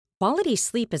Quality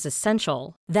sleep is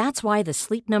essential. That's why the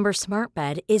Sleep Number Smart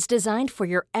Bed is designed for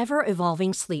your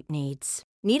ever-evolving sleep needs.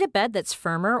 Need a bed that's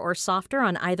firmer or softer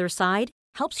on either side?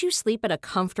 Helps you sleep at a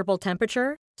comfortable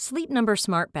temperature? Sleep Number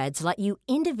Smart Beds let you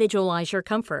individualize your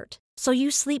comfort, so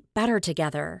you sleep better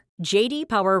together. J.D.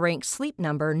 Power ranks Sleep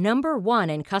Number number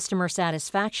 1 in customer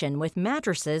satisfaction with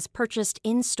mattresses purchased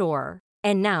in-store.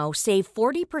 And now, save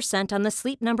 40% on the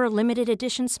Sleep Number Limited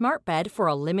Edition Smart Bed for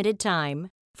a limited time.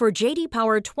 For J.D.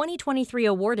 Power 2023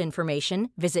 award information,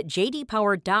 visit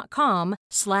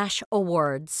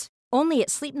jdpower.com/awards. Only at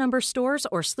Sleep Number stores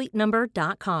or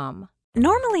sleepnumber.com.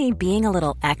 Normally, being a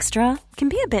little extra can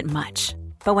be a bit much,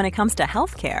 but when it comes to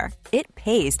healthcare, it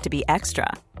pays to be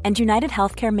extra. And United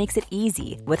Healthcare makes it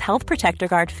easy with Health Protector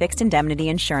Guard fixed indemnity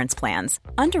insurance plans.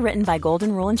 Underwritten by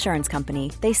Golden Rule Insurance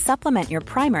Company, they supplement your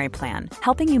primary plan,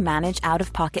 helping you manage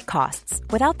out-of-pocket costs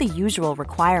without the usual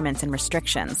requirements and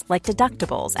restrictions like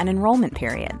deductibles and enrollment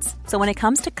periods. So when it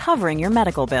comes to covering your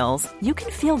medical bills, you can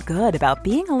feel good about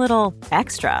being a little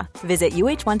extra. Visit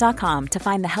uh1.com to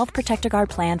find the Health Protector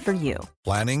Guard plan for you.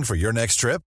 Planning for your next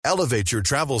trip? Elevate your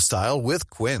travel style with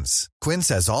Quince. Quince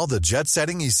has all the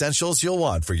jet-setting essentials you'll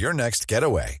want for your next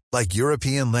getaway, like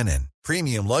European linen,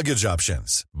 premium luggage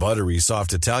options, buttery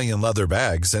soft Italian leather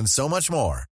bags, and so much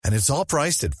more. And it's all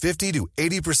priced at 50 to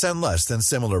 80% less than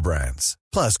similar brands.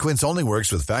 Plus, Quince only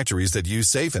works with factories that use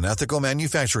safe and ethical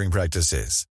manufacturing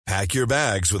practices. Pack your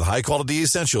bags with high-quality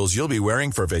essentials you'll be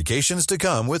wearing for vacations to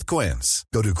come with Quince.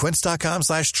 Go to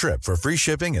quince.com/trip for free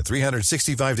shipping and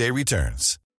 365-day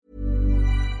returns.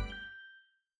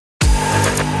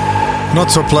 Not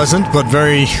so pleasant, but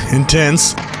very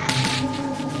intense.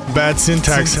 Bad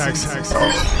syntax.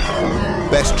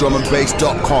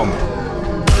 BestDrumAndBass.com.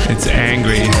 It's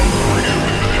angry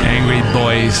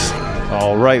boys.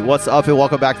 All right, what's up, and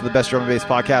welcome back to the Best Drum and Bass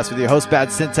Podcast with your host,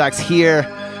 Bad Syntax, here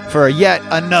for yet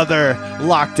another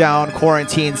lockdown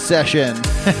quarantine session.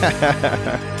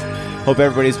 Hope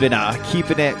everybody's been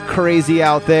keeping it crazy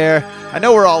out there. I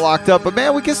know we're all locked up, but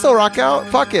man, we can still rock out.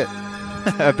 Fuck it.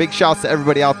 Big shouts to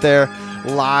everybody out there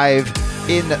live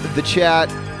in the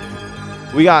chat.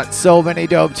 We got so many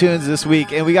dope tunes this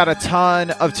week, and we got a ton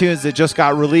of tunes that just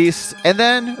got released. And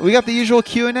then we got the usual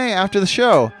Q&A after the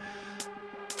show.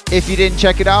 If you didn't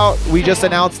check it out, we just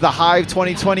announced the Hive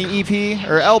 2020 EP,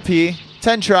 or LP.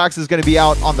 10 tracks is going to be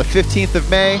out on the 15th of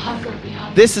May.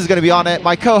 This is going to be on it.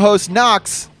 My co-host,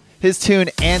 Nox, his tune,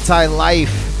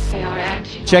 Anti-Life.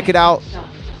 Check it out.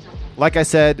 Like I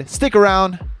said, stick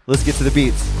around. Let's get to the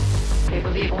beats. They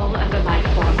believe all other life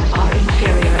forms are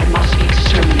inferior and must be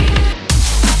exterminated.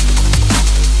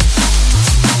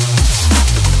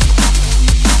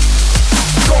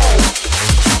 Go!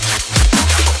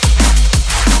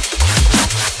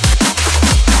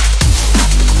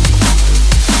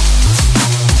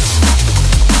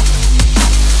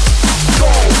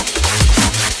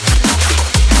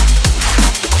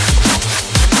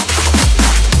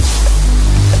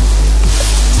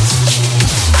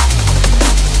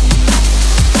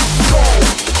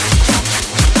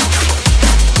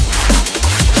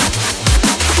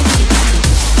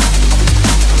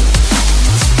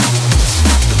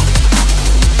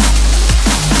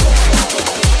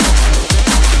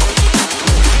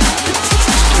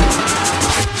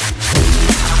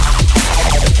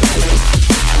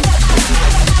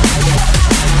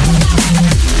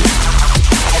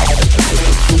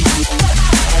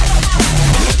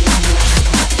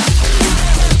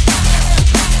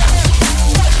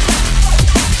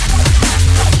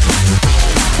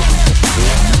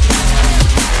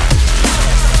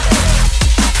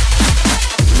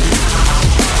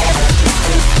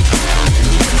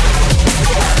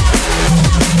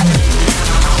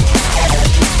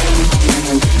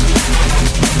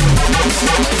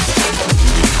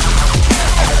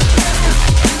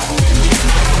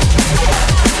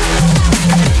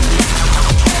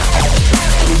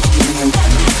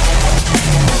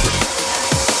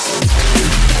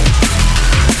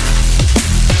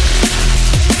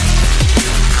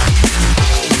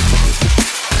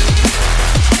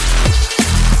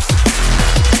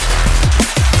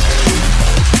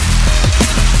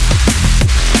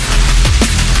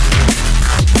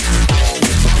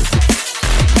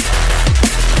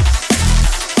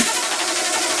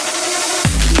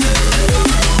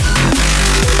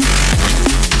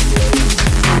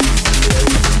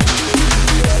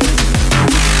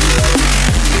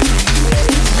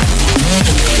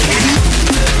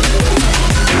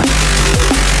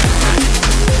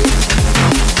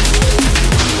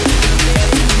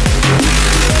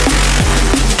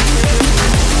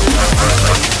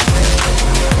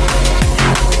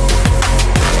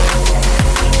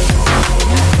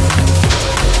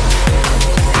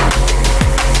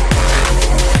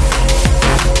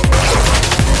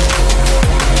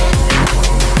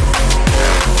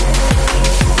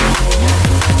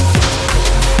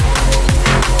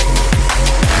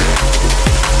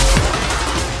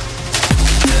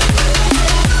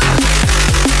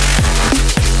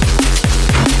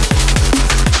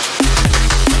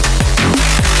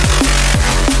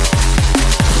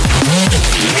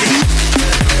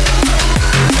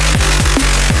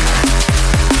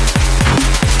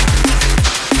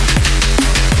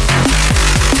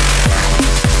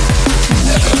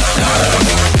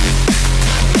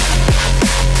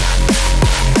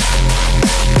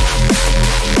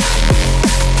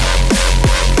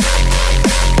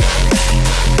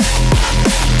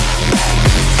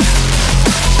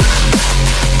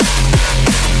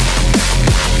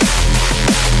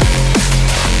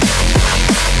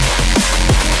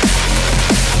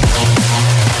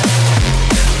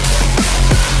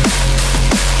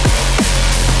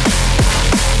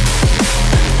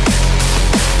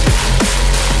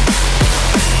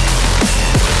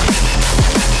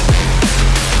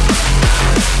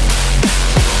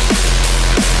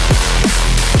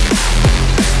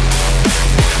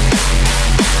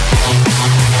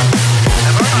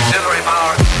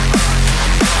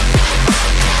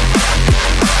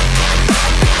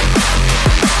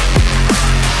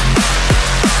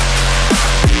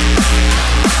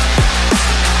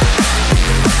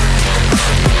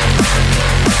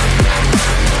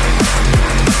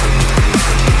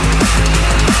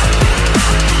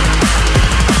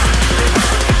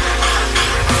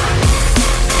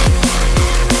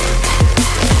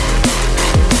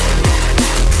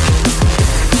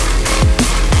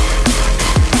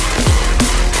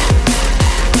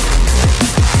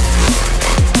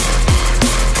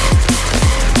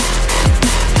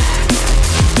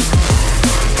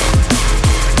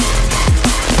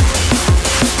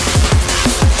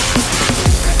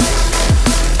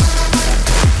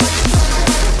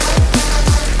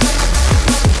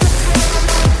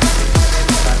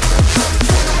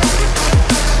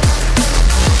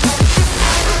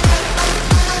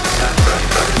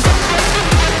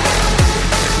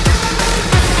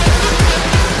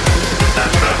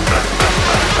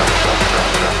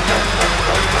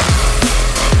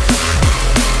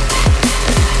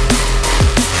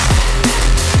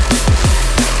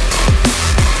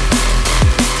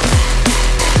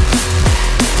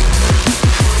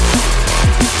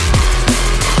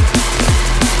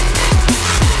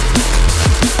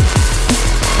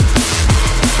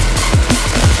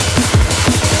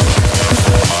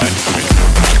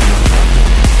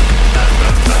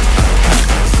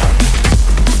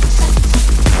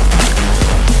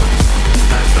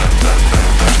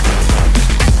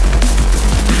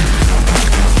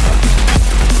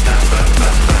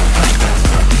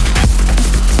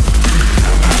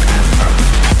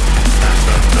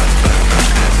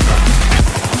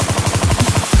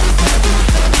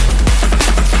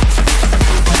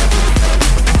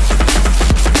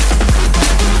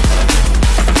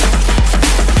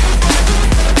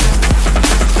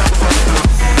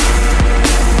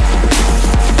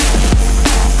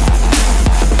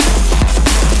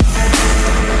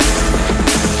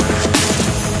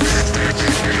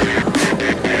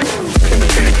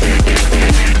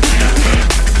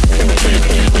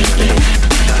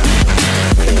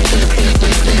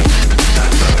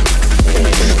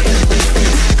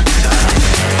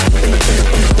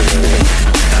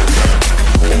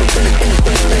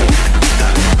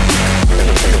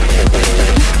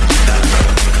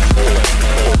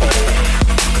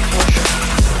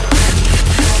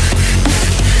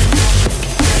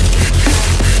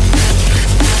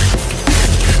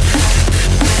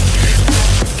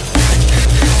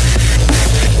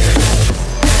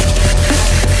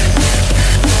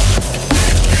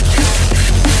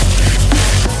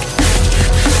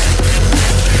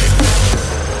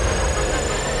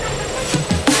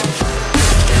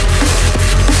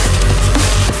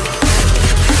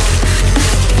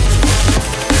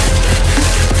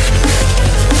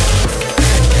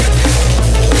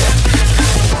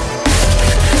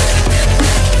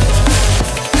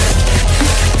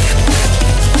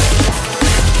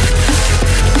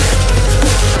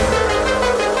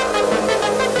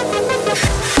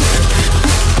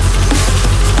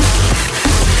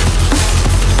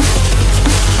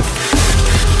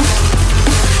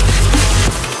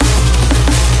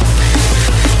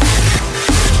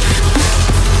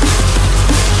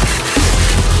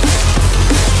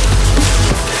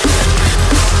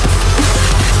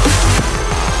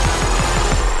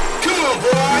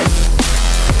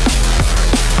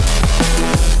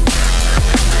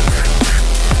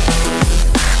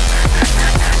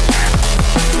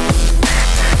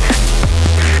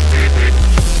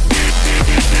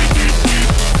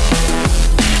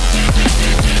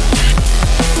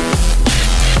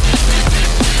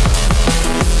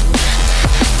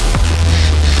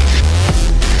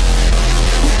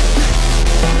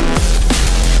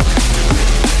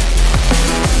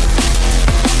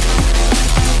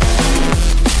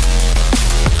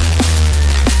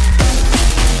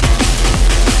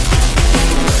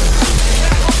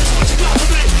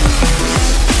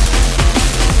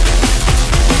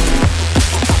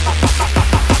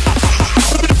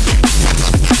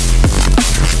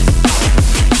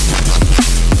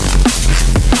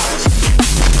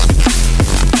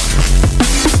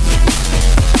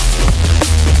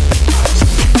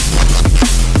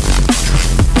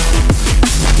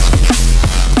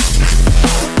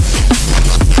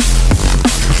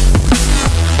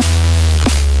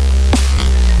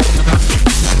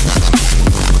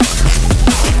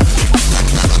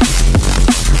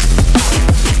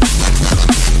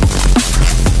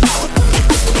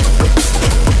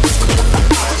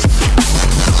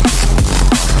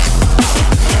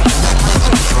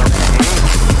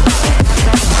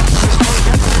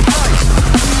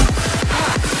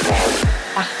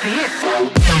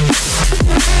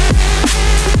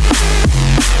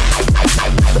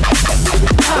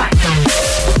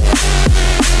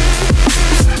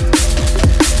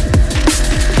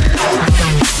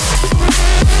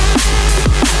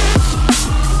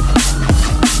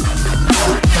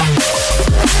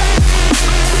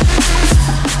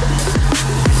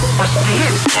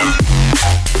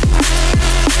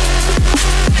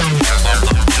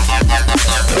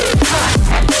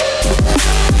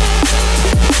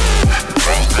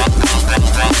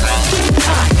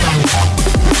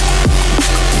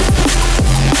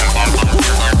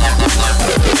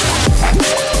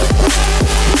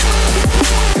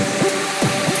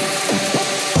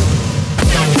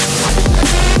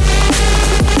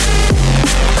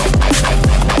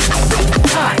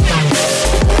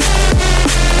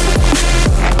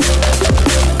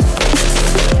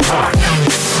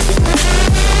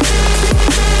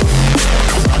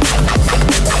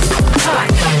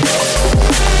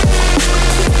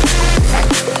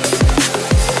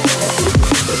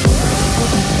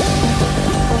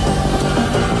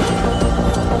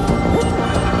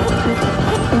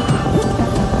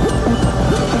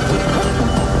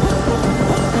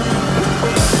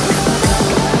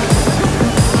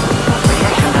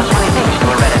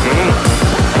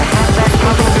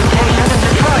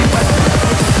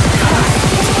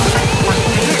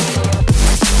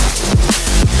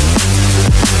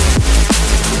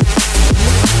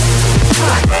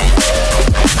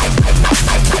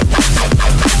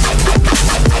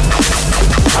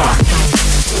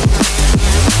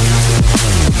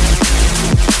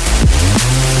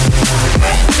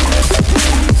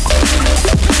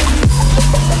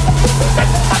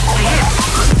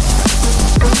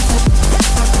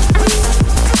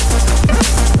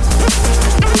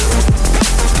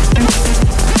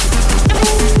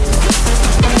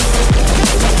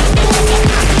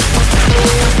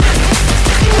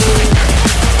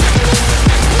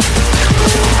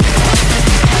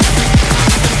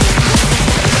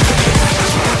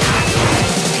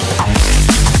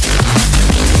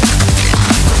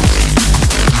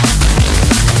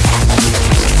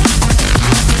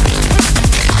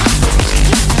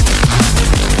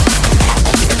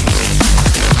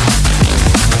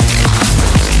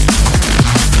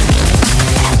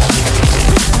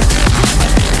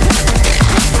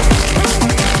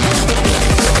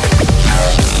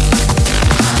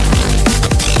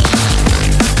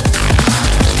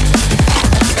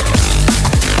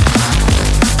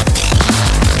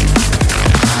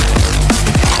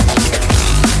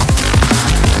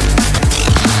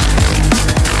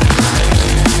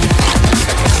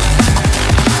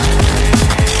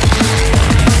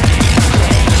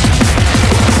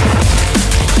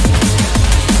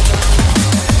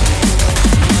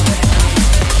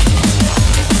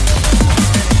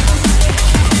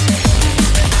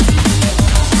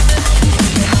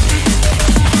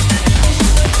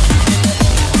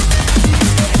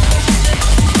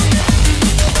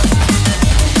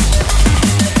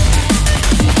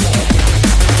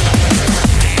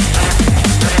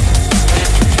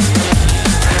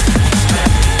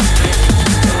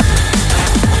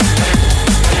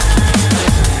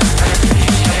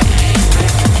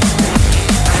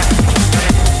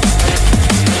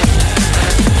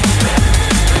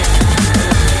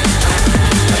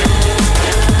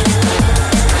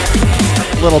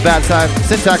 Little Bad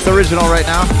Syntax original right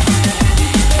now.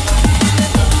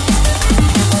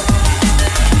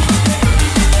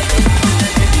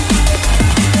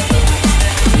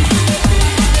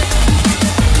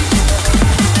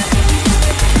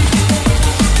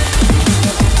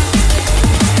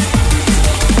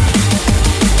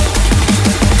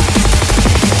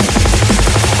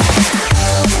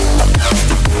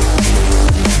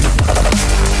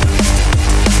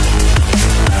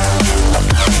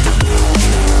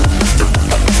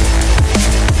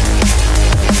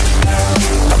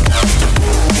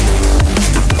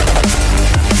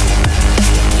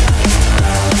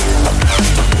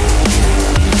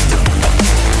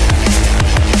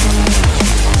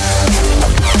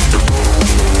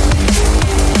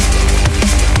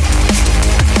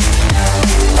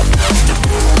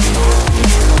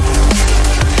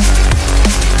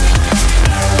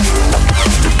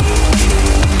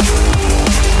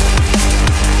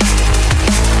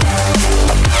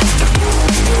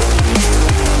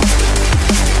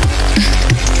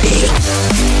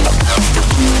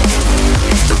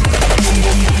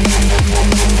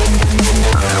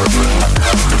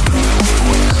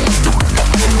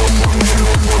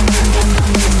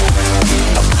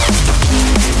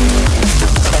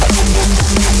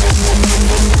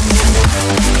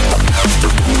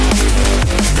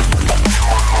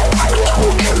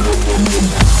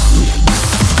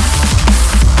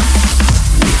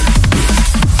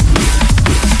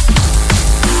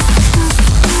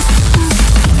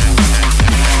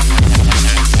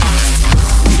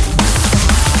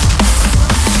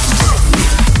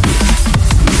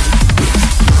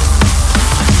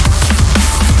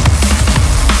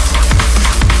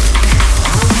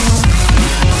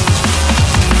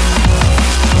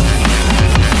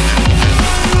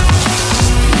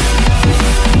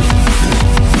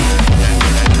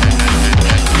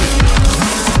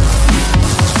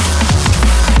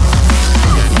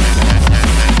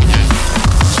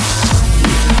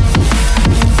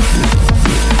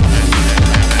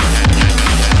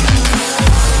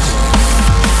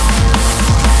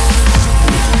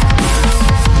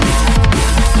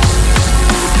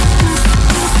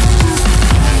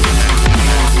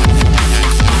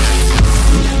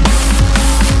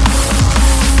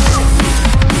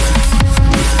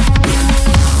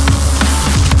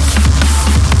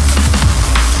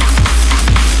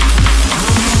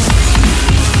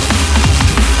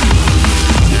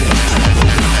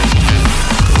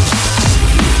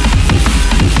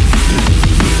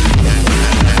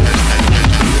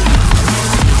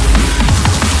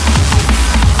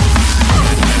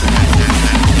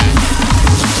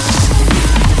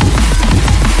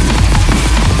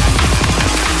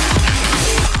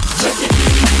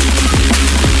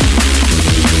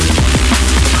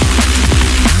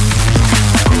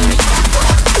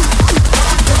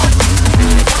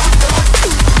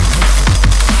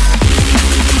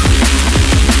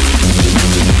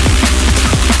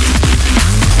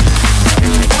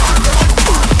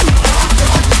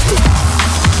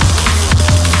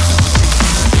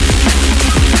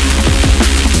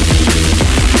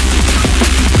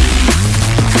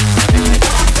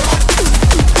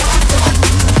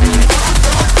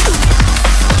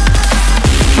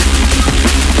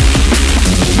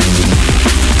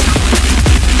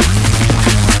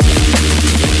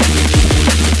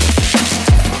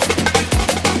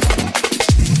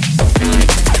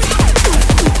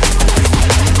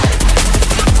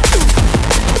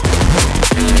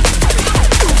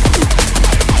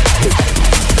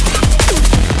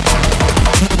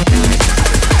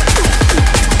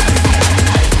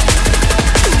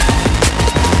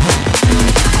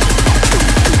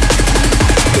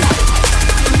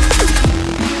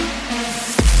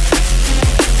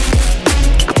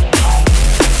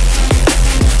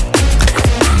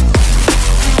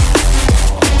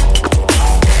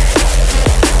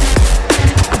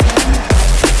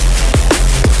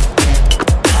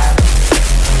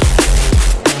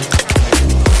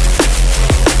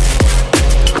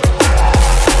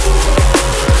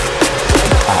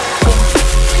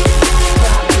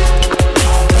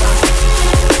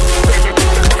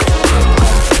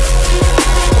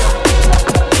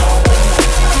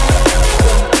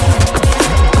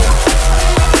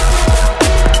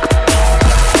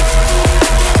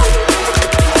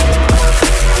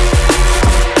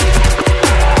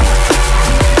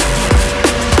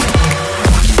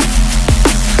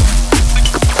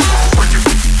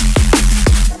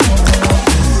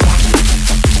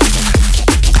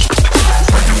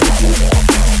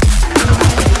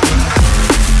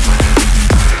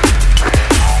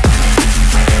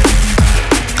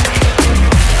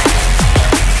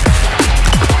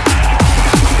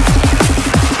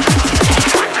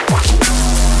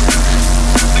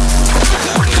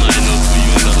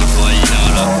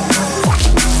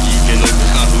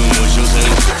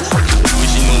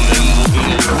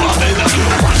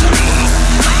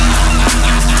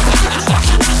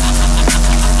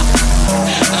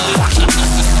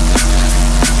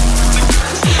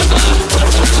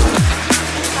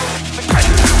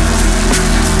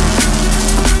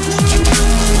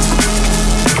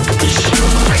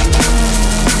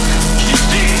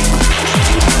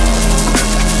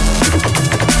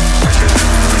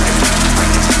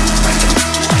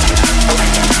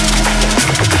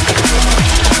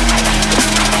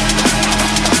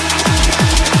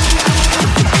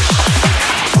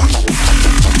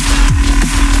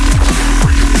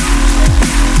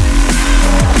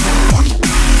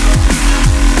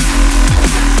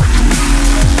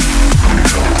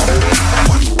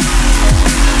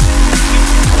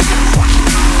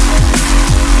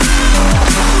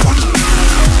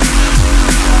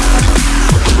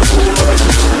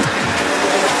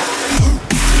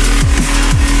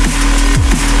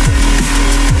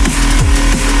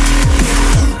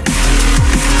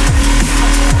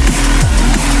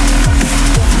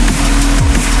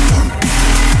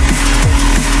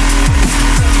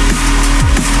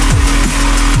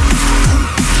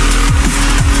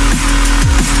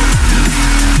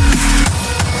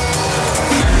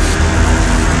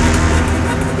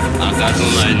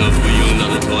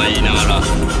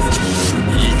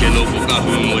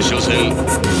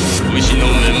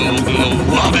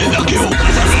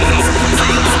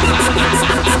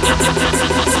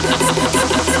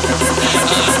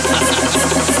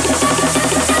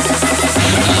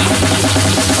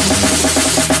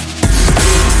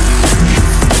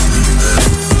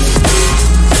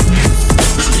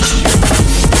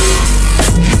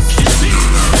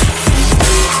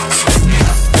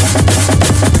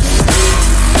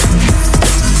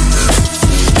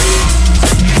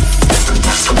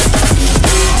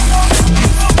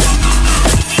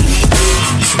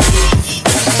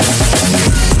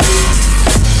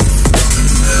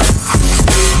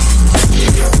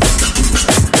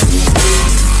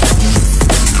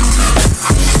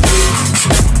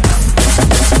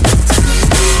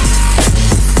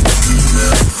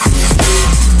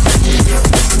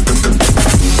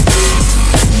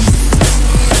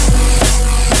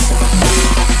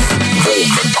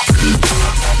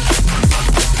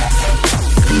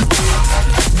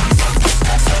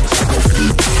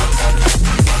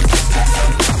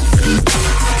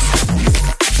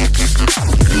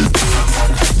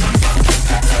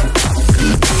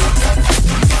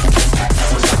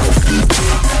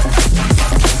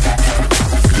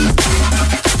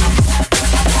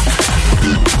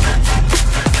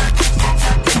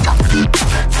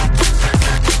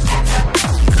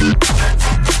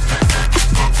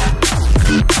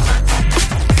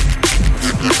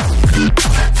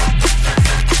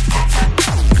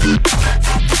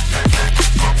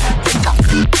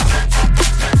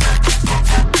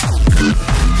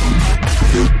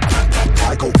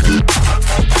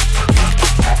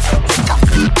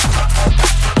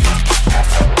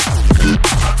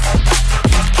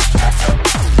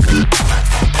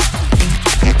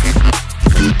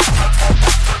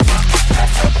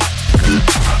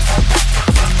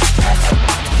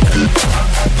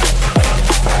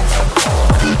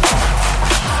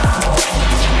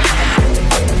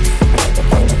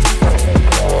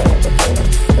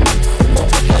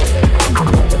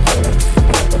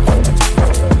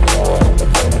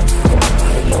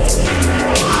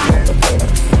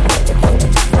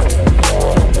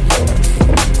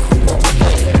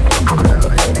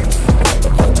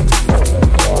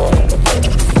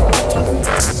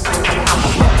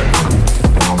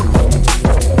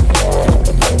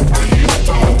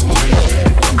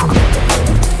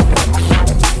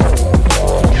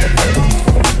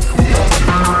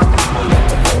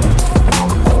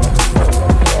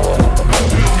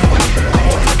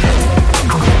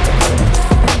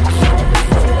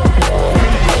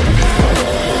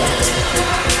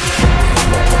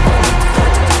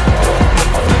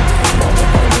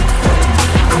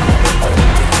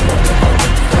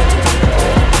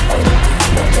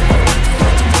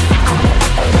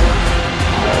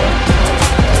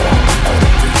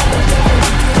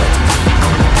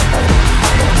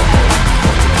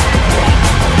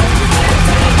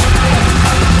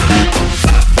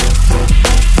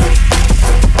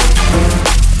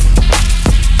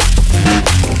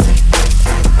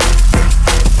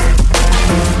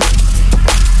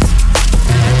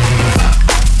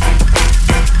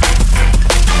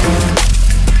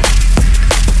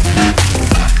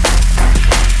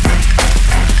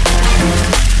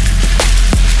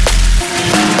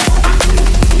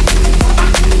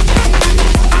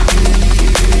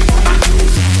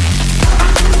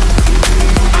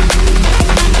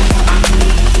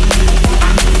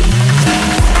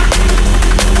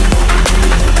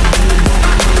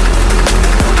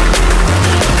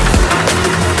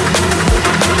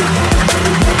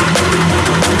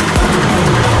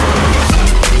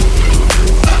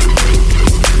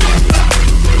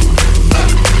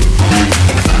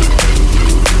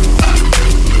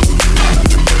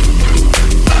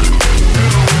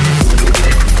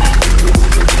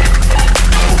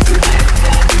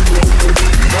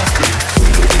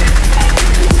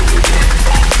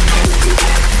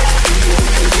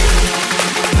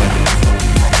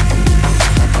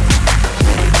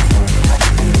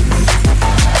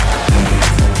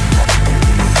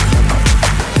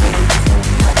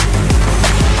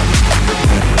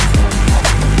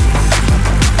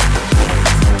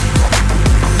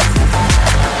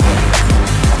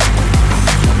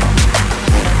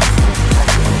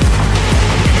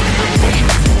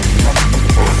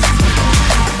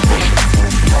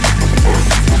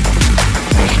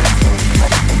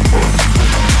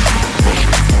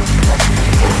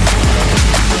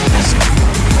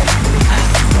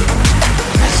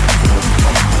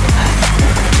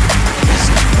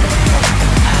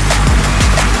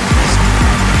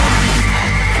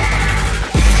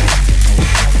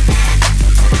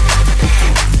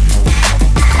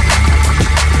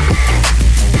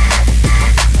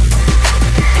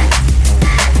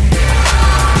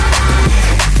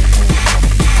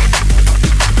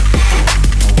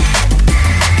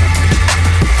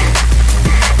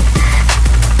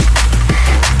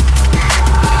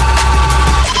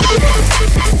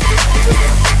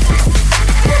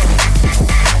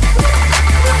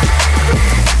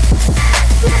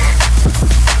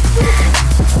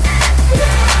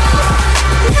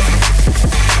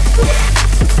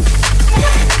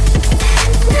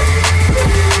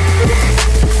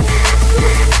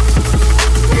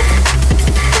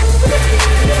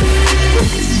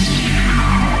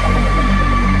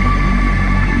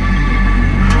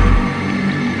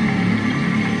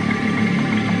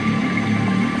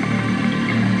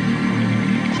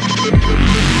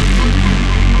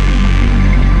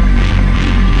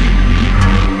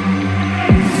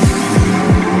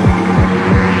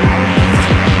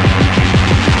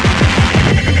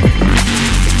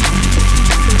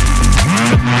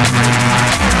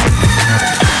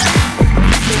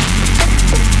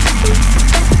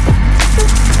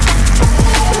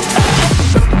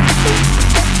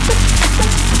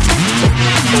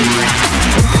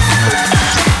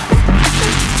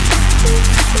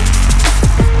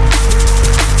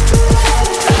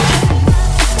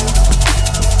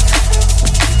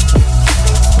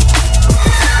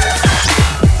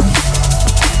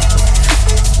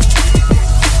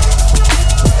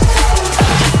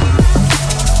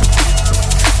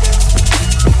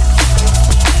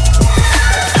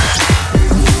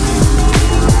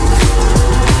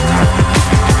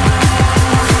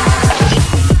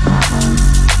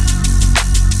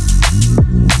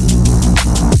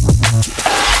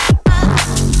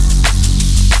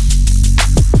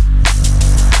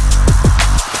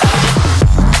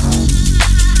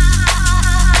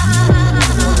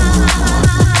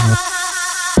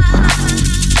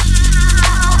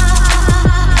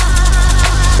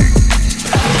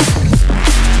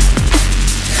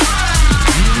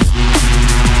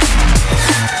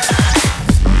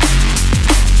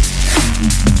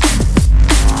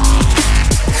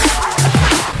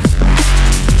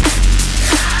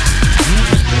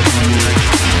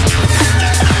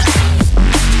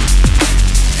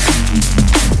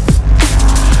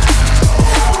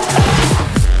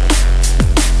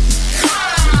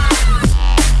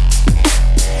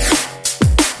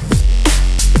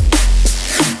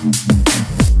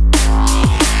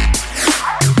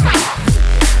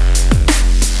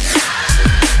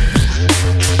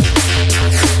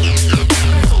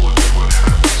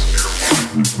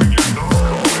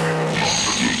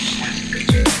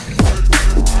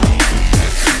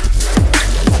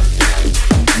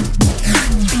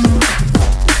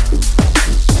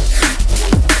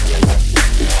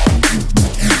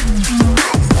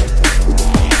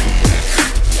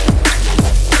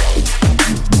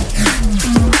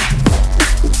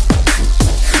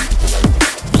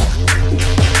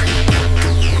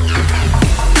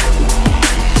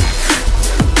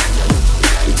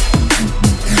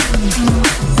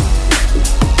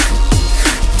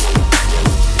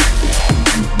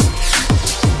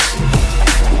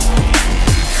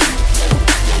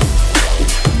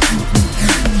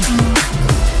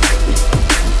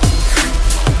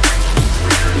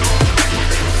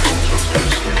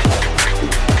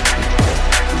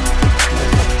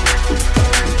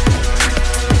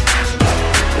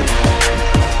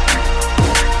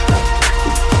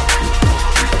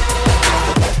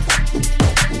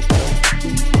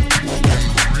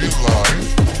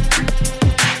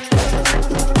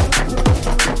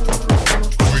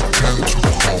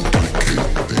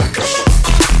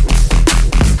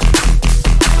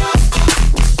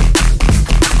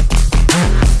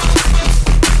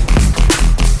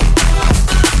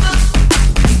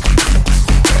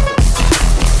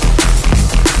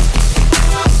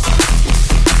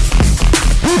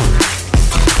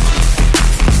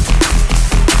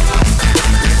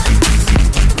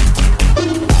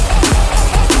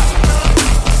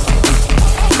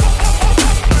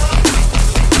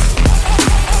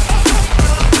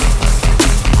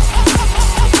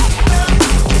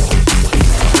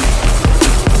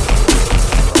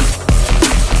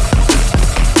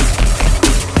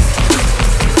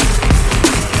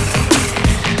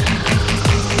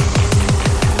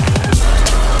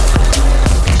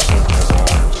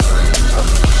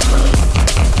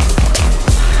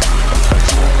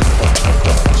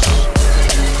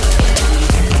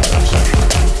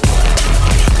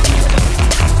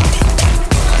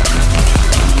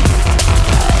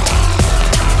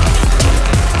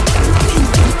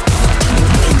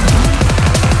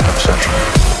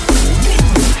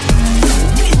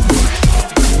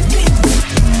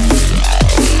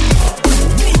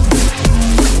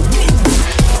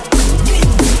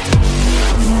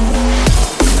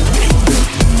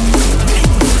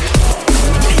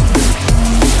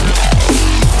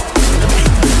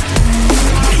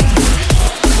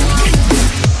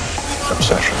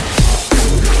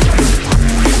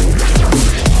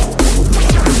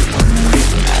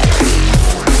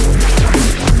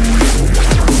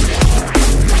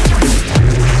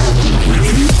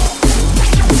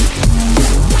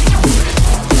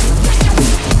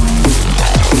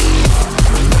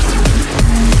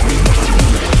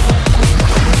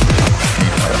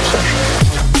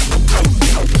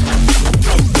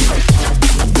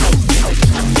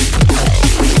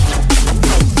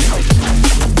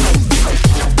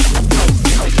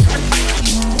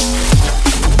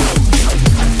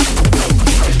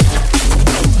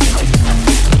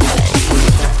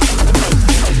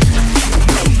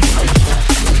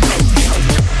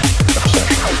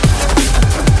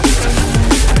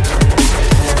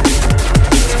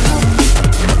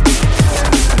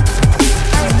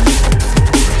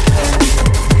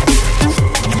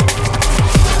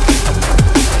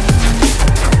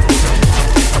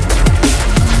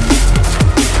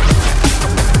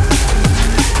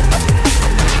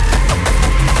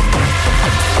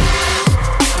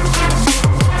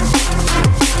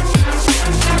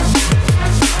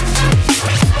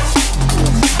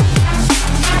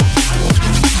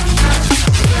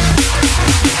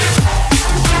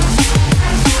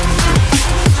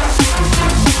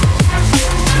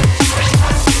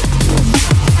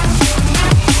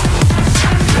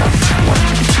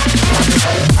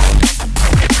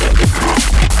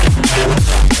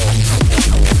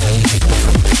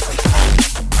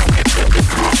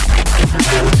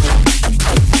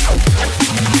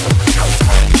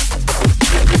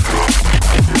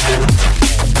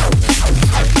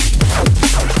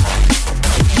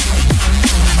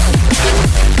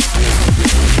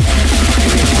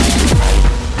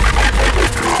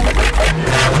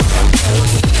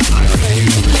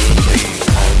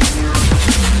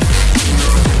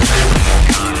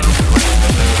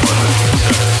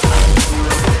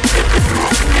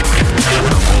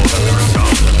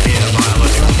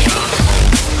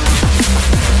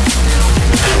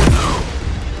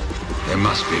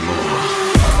 must be more.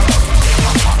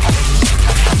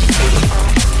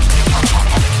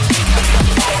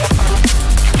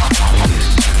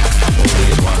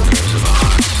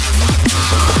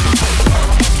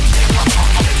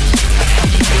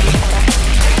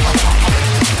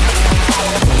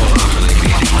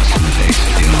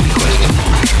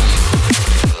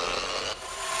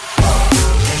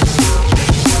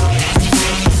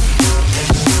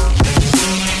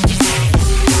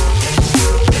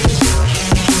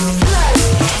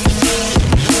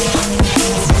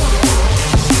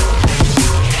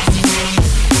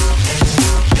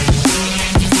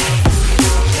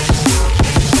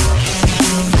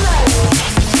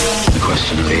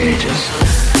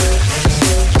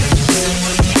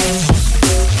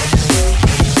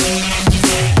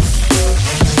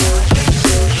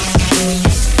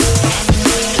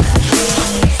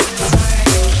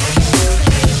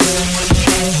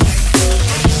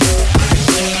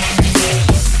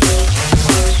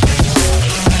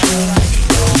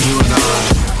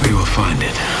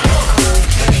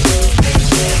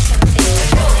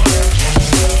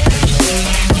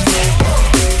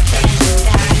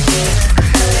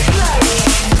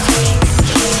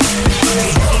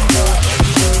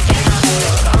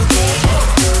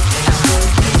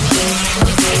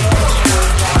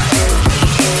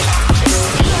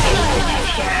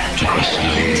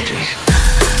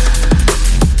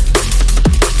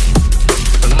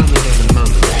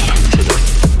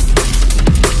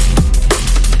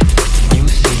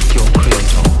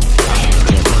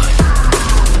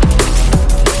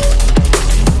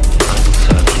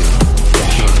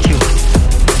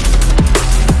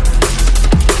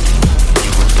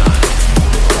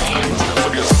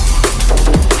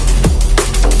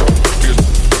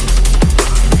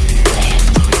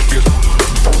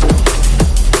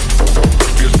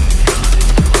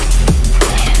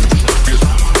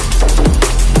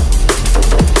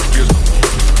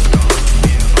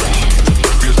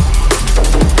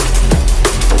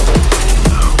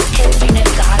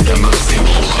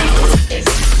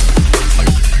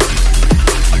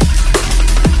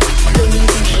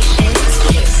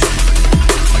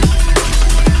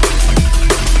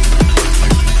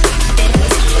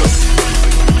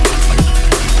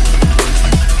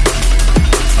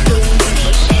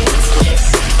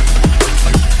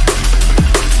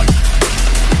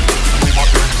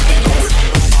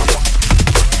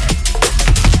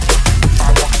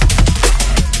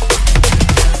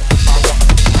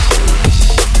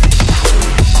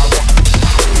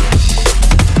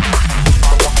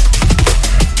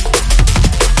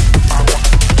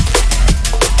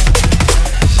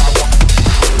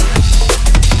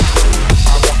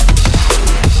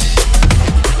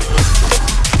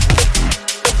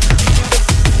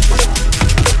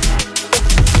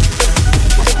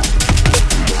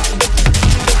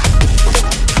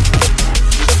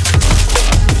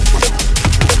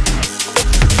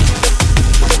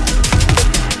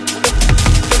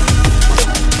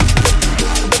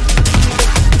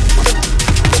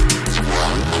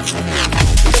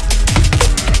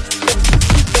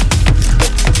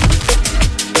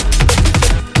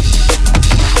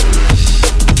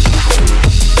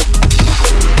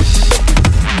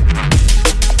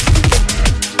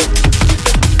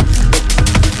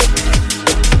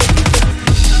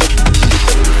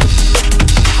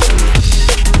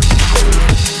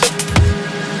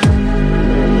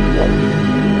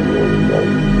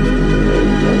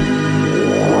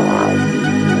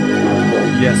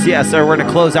 Yes, sir. We're going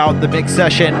to close out the mix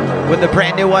session with the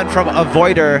brand new one from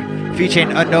Avoider featuring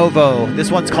Anovo.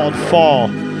 This one's called Fall.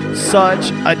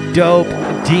 Such a dope,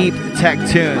 deep tech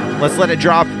tune. Let's let it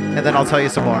drop, and then I'll tell you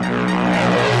some more.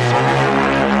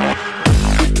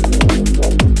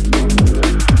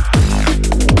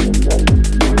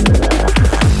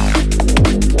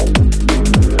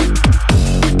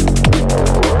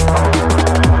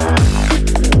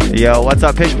 Yo, what's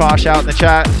up, Pish Posh out in the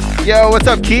chat? Yo, what's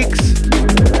up, Keeks?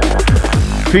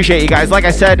 Appreciate you guys. Like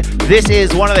I said, this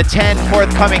is one of the 10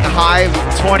 forthcoming Hive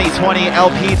 2020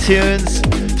 LP tunes.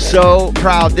 So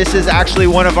proud. This is actually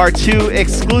one of our 2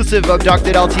 exclusive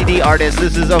Abducted LTD artists.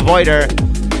 This is Avoider.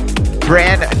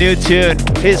 Brand new tune.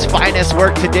 His finest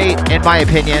work to date, in my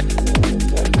opinion.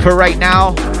 For right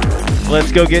now,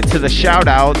 let's go get to the shout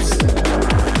outs.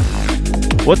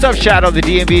 What's up, Shadow the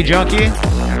DMV Junkie?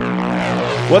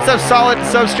 What's up, Solid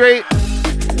Substrate?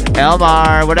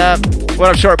 Elmar, what up? What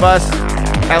up, Short Bus?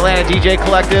 Atlanta DJ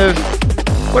Collective.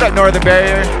 What up, Northern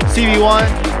Barrier?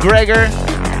 CV1, Gregor,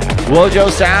 Wojo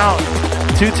Sound,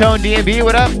 Two-Tone DMB,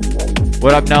 what up?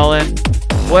 What up, Nolan?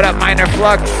 What up, Minor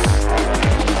Flux?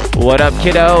 What up,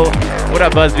 Kiddo? What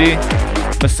up, Busby?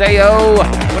 Maseo?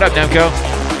 What up,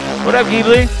 Nemco? What up,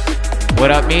 Ghibli?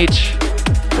 What up, Meech?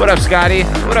 What up, Scotty?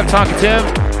 What up, Tonka Tim?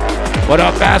 What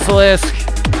up, Basilisk?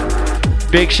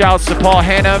 Big shouts to Paul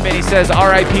Hannum, and he says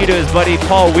RIP to his buddy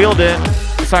Paul Wielden.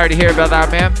 Sorry to hear about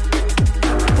that, man.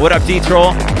 What up,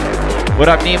 D-Troll? What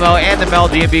up, Nemo and the Mel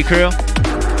D&B crew?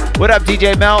 What up,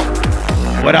 DJ Mel?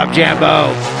 What up,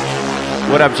 Jambo?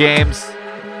 What up, James?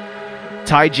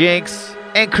 Ty Jinx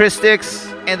and Chris Dix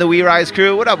and the We Rise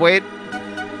crew. What up, Wade?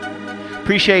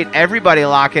 Appreciate everybody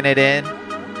locking it in.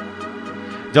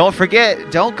 Don't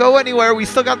forget, don't go anywhere. We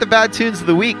still got the bad tunes of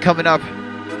the week coming up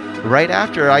right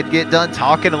after I get done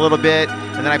talking a little bit,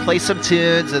 and then I play some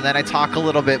tunes, and then I talk a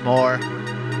little bit more.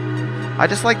 I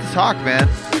just like to talk, man.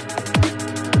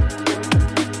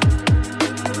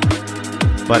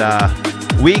 But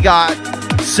we got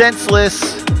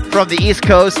Senseless from the East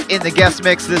Coast in the guest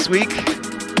mix this week.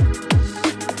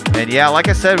 And yeah, like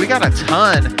I said, we got a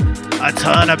ton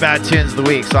of bad tunes of the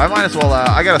week. So I might as well,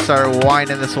 I gotta start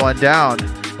winding this one down.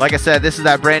 Like I said, this is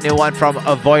that brand new one from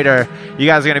Avoider. You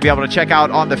guys are gonna be able to check out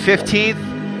on the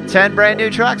 15th, 10 brand new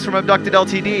tracks from Abducted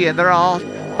LTD, and they're all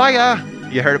fire.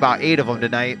 You heard about 8 of them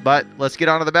tonight, but let's get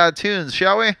on to the bad tunes,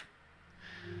 shall we?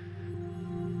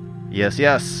 Yes,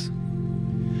 yes.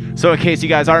 So in case you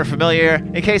guys aren't familiar,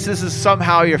 in case this is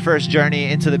somehow your first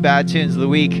journey into the bad tunes of the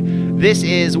week, this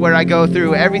is where I go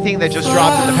through everything that just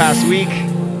dropped in the past week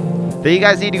that you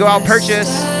guys need to go out and purchase,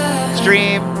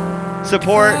 stream,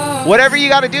 support, whatever you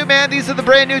got to do, man. These are the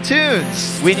brand new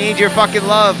tunes. We need your fucking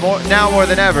love now more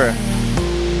than ever.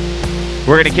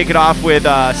 We're going to kick it off with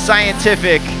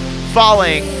Scientific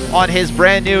Falling on his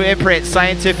brand new imprint,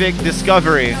 Scientific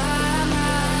Discovery.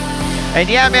 And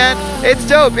yeah, man, it's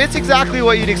dope. It's exactly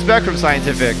what you'd expect from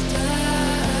Scientific.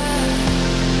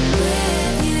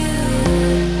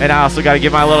 And I also got to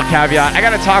give my little caveat. I got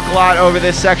to talk a lot over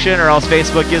this section or else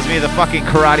Facebook gives me the fucking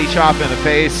karate chop in the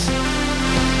face.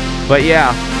 But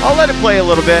yeah, I'll let it play a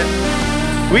little bit.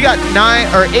 We got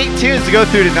 8 tunes to go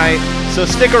through tonight, so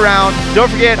stick around. Don't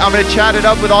forget, I'm going to chat it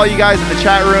up with all you guys in the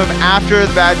chat room after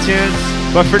the bad tunes.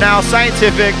 But for now,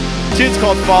 Scientific, tune's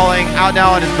called Falling, out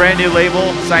now on his brand new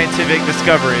label, Scientific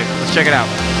Discovery. Let's check it out.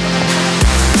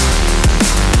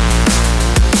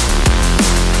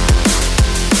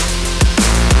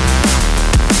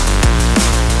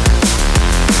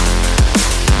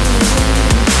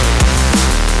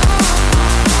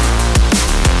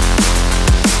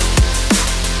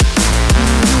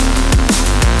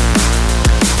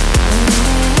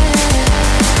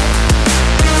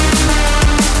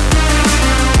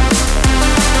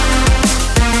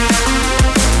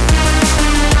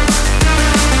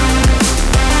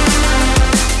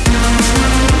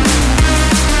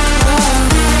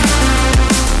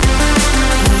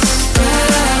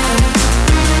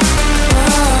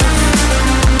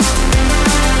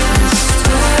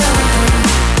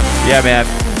 Yeah, man.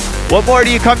 What more do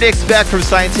you come to expect from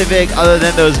Scientific other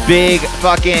than those big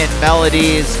fucking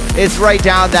melodies? It's right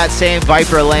down that same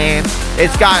Viper lane.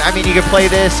 It's got, I mean, you can play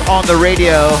this on the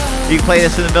radio. You can play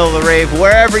this in the middle of the rave,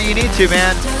 wherever you need to,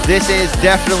 man. This is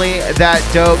definitely that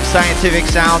dope Scientific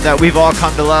sound that we've all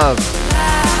come to love.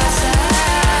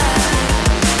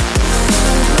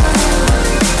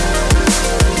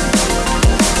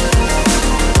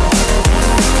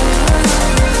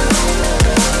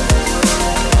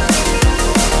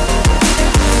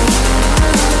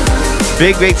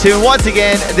 Big tune. Once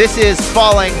again, this is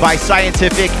Falling by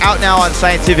Scientific, out now on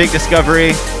Scientific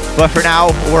Discovery. But for now,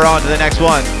 we're on to the next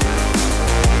one.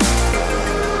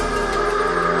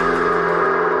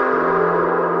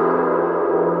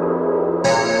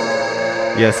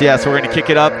 Yes, we're going to kick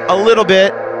it up a little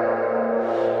bit.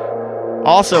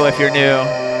 Also, if you're new,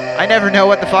 I never know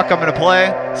what the fuck I'm going to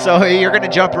play. So you're going to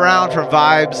jump around from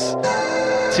vibes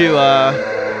to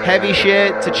heavy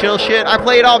shit to chill shit. I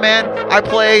play it all, man. I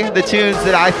play the tunes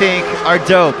that I think are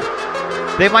dope.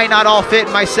 They might not all fit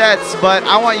in my sets, but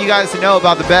I want you guys to know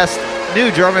about the best new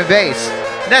drum and bass.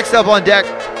 Next up on deck,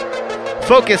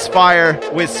 Focus Fire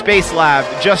with Space Lab,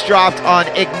 just dropped on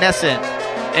Ignescent.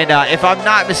 And if I'm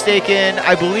not mistaken,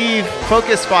 I believe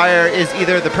Focus Fire is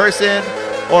either the person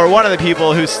or one of the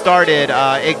people who started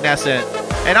Ignescent.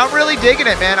 And I'm really digging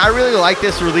it, man. I really like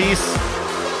this release.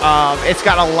 It's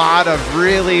got a lot of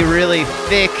really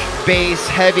thick bass,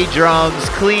 heavy drums,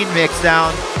 clean mix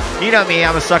sound. You know me,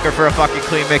 I'm a sucker for a fucking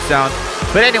clean mix sound.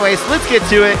 But anyways, let's get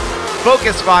to it.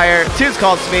 Focus Fire, tune's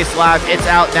called Space Lab. It's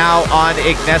out now on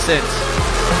Ignescent.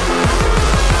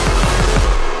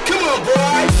 Come on,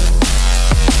 boy!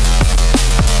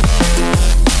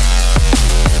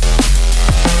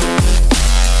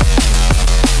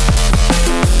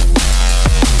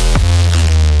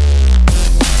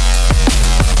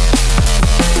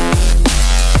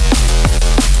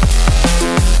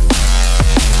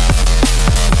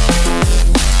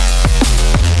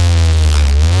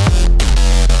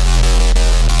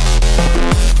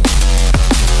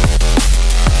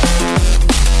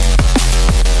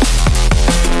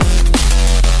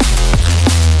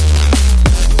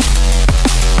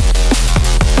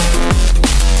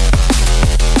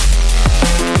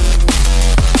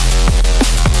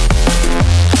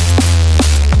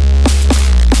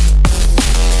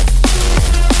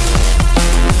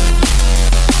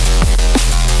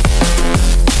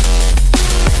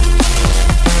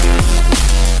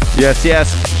 Yes,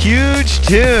 yes. Huge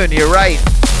tune. You're right.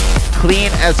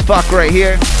 Clean as fuck right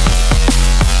here.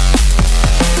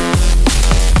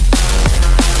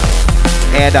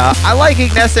 And I like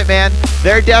Ignescent, man.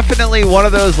 They're definitely one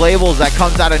of those labels that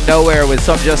comes out of nowhere with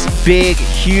some just big,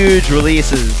 huge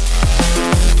releases.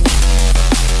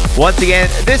 Once again,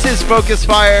 this is Focus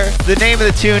Fire. The name of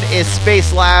the tune is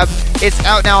Space Lab. It's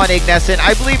out now on Ignescent.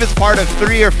 I believe it's part of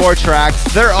 3 or 4 tracks.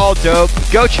 They're all dope.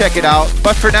 Go check it out.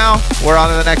 But for now, we're on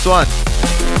to the next one.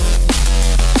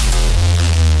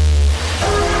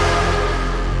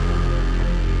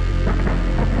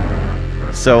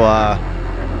 So,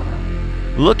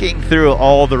 looking through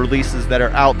all the releases that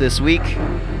are out this week,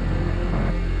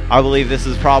 I believe this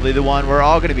is probably the one we're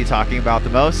all going to be talking about the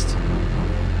most.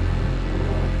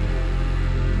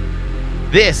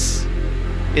 This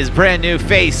is brand new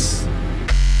Face.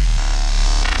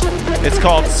 It's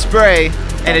called Spray,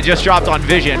 and it just dropped on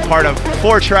Vision, part of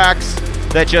 4 tracks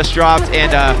that just dropped.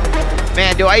 And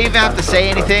man, do I even have to say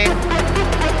anything?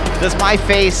 Does my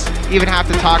face even have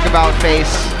to talk about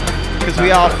face? Because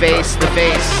we all face the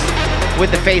face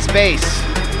with the face bass.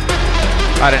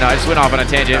 I don't know, I just went off on a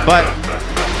tangent, but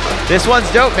this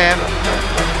one's dope, man.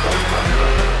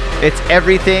 It's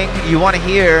everything you want to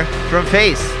hear from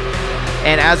Face.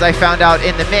 And as I found out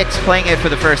in the mix, playing it for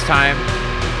the first time,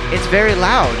 it's very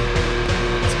loud.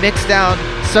 It's mixed down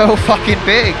so fucking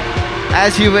big,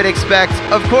 as you would expect,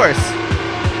 of course.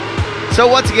 So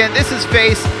once again, this is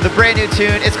Face, the brand new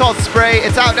tune. It's called Spray.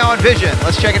 It's out now on Vision.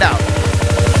 Let's check it out.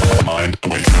 Mind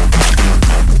away.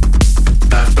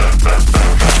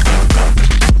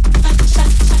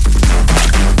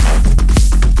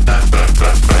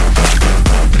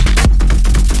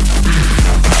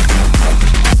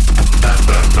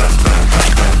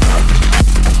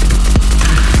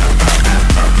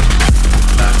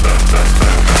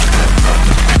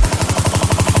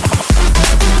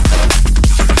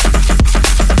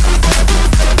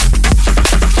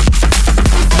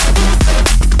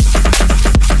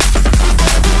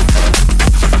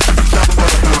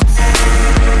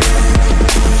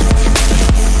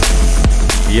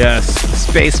 Yes,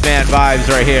 Spaceman vibes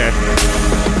right here.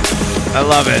 I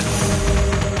love it.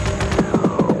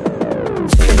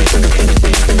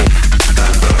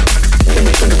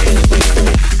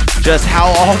 Just how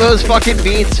all those fucking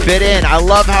beats fit in. I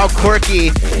love how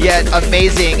quirky yet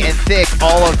amazing and thick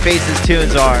all of Face's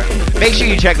tunes are. Make sure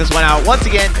you check this one out. Once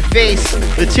again, Face,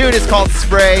 the tune is called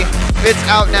Spray. It's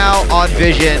out now on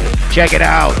Vision. Check it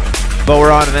out. But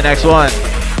we're on to the next one.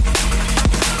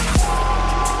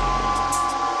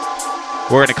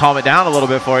 We're going to calm it down a little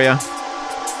bit for you.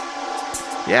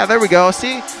 Yeah, there we go.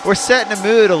 See, we're setting a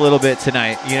mood a little bit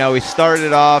tonight. You know, we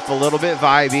started off a little bit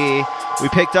vibey. We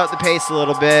picked up the pace a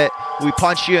little bit. We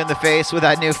punched you in the face with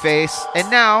that new Face. And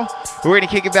now, we're going to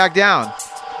kick it back down.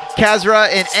 Kazra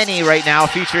and Eni right now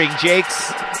featuring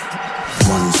Jakes.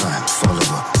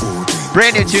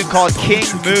 Brand new tune called King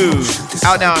Move.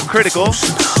 Out now on Critical.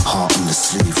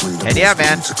 And yeah,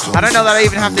 man, I don't know that I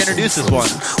even have to introduce this one.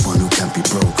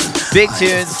 Big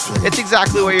tunes. It's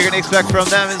exactly what you're going to expect from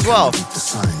them as well.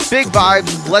 Big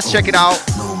vibes. Let's check it out.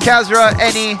 Kazra,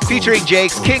 Eni, featuring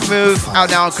Jakes, King Move, out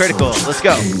now on Critical. Let's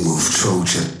go.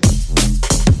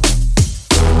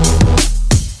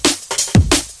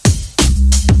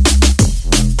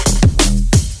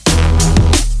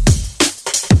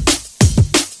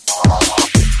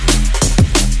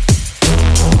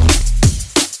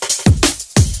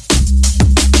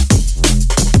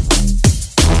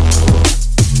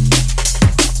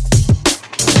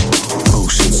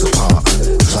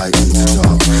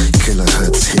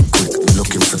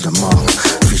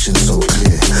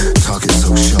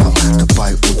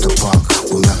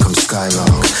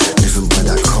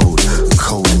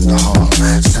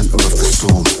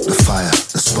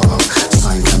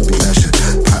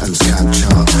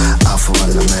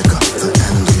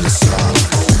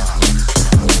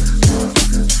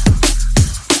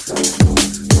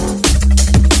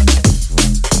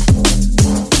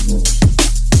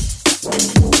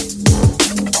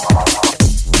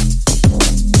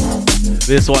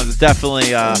 This one's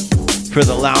definitely for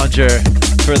the lounger,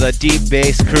 for the deep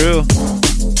bass crew.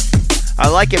 I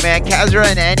like it, man. Kazra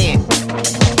and Eni.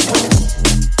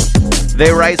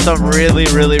 They write some really,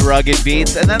 really rugged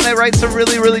beats, and then they write some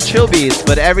really, really chill beats,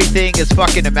 but everything is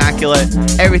fucking immaculate.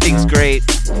 Everything's great.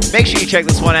 Make sure you check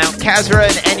this one out. Kazra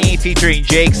and Eni featuring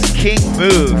Jakes, King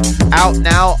Move, out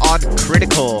now on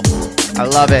Critical. I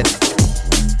love it.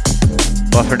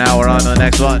 But for now, we're on to the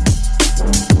next one.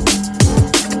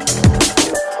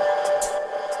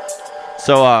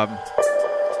 So,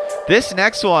 this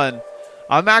next one,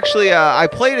 I'm actually, I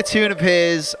played a tune of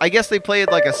his. I guess they played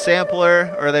like a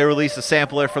sampler, or they released a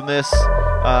sampler from this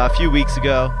a few weeks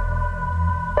ago.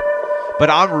 But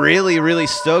I'm really, really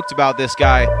stoked about this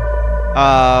guy.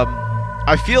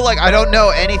 I feel like I don't know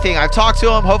anything. I've talked to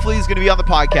him. Hopefully he's going to be on the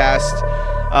podcast.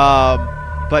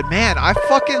 But man, I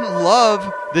fucking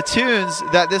love the tunes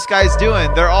that this guy's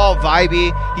doing. They're all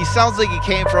vibey. He sounds like he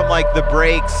came from like the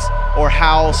breaks or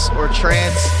house or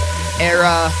trance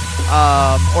era,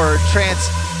 or trance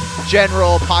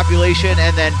general population,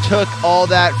 and then took all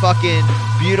that fucking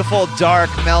beautiful dark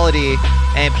melody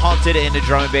and pumped it into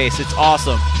drum and bass. It's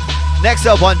awesome. Next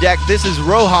up on deck, this is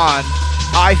Rohan,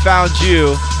 I Found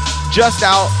You, just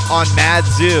out on Mad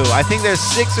Zoo. I think there's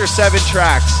 6 or 7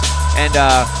 tracks, and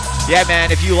yeah,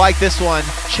 man, if you like this one,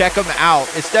 check them out.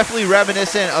 It's definitely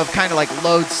reminiscent of kind of like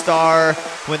Lodestar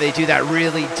when they do that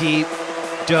really deep,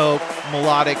 dope,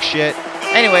 melodic shit.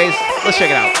 Anyways, let's check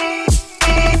it out.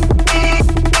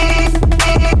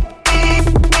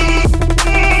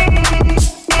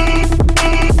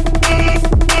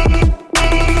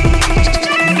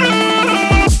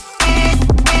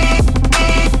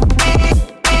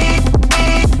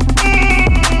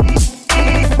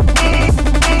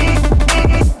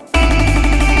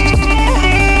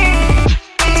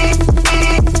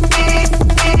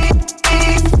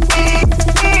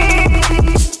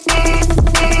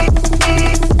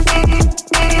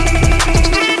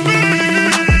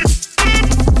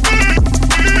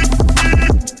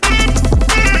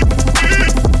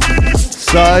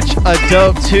 Such a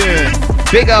dope tune.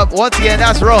 Big up, once again,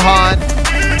 that's Rohan.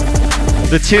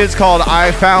 The tune's called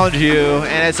I Found You,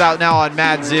 and it's out now on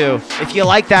Mad Zoo. If you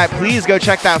like that, please go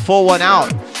check that full one out,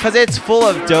 because it's full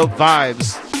of dope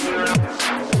vibes.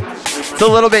 It's a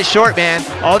little bit short, man.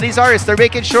 All these artists, they're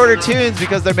making shorter tunes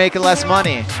because they're making less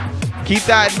money. Keep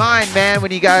that in mind, man,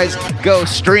 when you guys go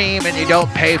stream and you don't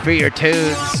pay for your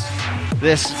tunes.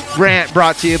 This rant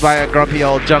brought to you by a grumpy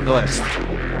old junglist.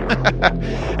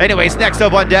 Anyways, next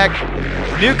up on deck,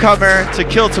 newcomer to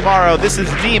Kill Tomorrow. This is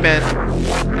Demon.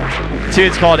 The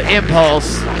tune's called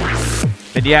Impulse.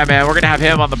 And yeah, man, we're going to have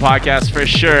him on the podcast for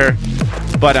sure.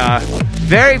 But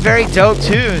very, very dope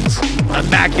tunes.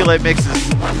 Immaculate mixes.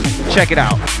 Check it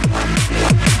out.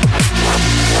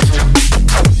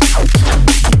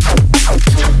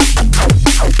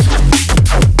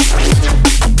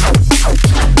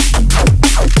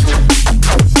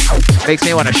 Makes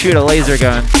me want to shoot a laser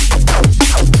gun.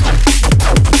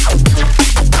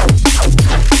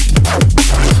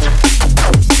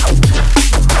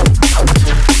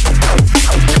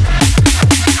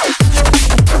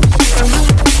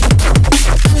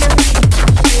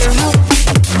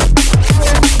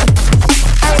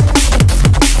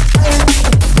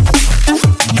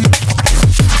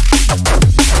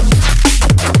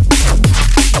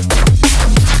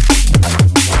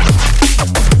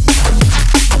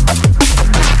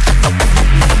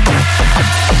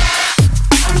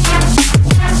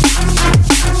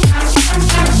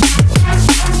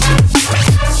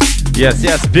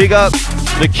 Yes, big up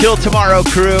the Kill Tomorrow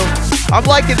crew. I'm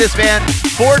liking this, man.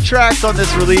 4 tracks on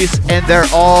this release, and they're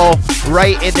all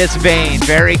right in this vein.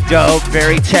 Very dope,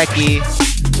 very techy.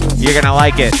 You're gonna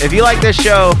like it. If you like this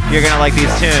show, you're gonna like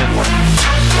these tunes.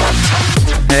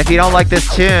 And if you don't like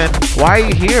this tune, why are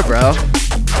you here, bro?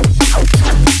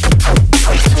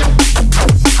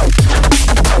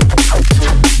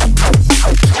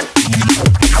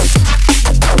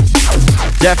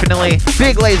 Definitely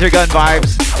big laser gun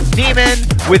vibes. Demon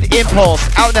with Impulse,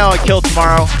 out now at Kill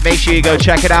Tomorrow. Make sure you go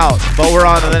check it out. But we're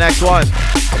on to the next one.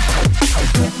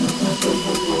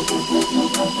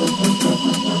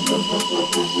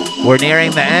 We're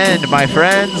nearing the end, my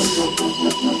friends.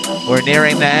 We're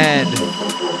nearing the end.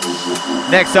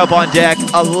 Next up on deck,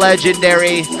 a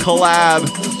legendary collab.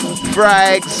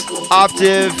 Frags,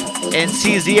 Optiv, and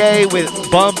CZA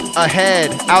with Bump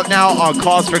Ahead, out now on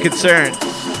Cause for Concern.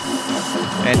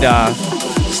 And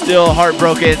still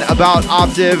heartbroken about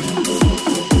Optiv.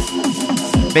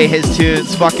 May his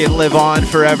tunes fucking live on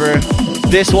forever.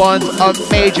 This one's a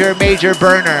major, major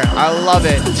burner. I love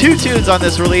it. 2 tunes on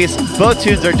this release. Both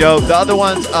tunes are dope. The other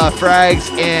one's Frags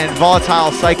and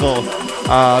Volatile Cycle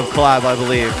collab, I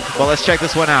believe. But let's check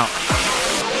this one out.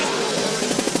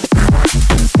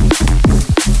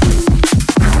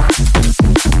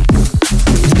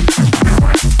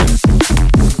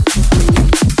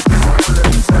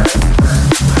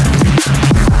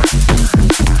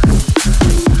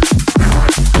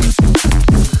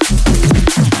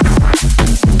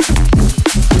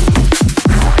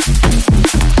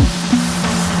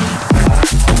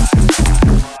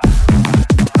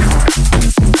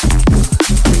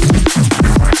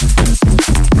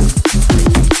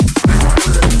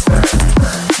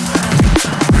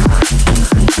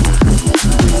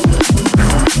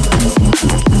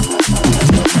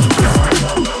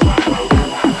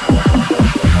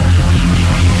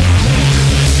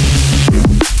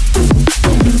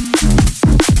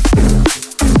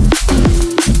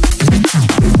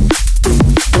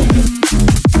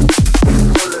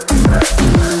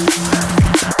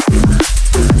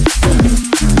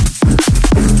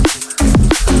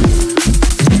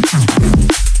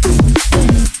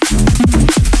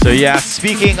 yeah,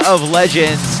 speaking of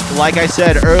legends, like I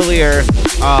said earlier,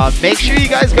 make sure you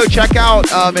guys go check out,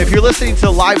 if you're listening to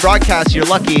the live broadcast, you're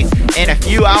lucky. In a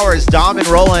few hours, Dom and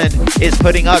Roland is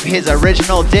putting up his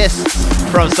original discs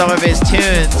from some of his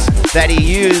tunes that he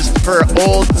used for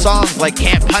old songs like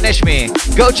Can't Punish Me.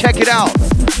 Go check it out.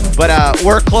 But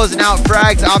we're closing out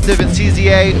Frags, Optiv, and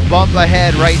CZA. Bump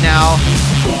ahead right now.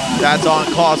 That's on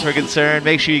Cause for Concern.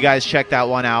 Make sure you guys check that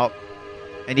one out.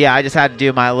 And yeah, I just had to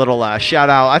do my little shout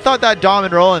out. I thought that Dom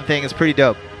and Roland thing is pretty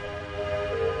dope.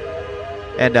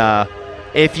 And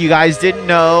if you guys didn't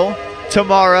know,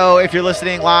 tomorrow, if you're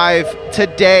listening live,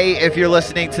 today, if you're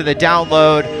listening to the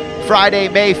download, Friday,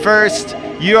 May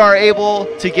 1st, you are able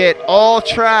to get all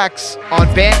tracks on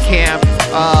Bandcamp.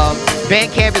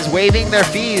 Bandcamp is waiving their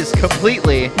fees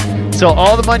completely. So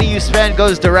all the money you spend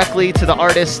goes directly to the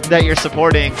artists that you're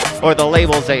supporting or the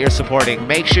labels that you're supporting.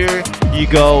 Make sure you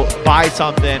go buy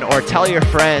something or tell your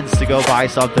friends to go buy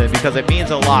something because it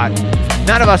means a lot.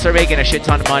 None of us are making a shit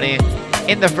ton of money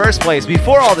in the first place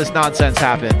before all this nonsense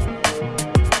happened.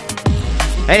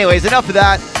 Anyways, enough of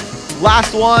that.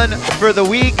 Last one for the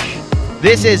week.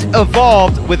 This is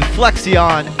Evolved with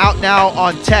Flexion, out now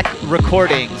on Tech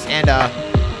Recordings. And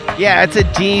yeah, it's a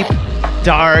deep,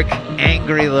 dark,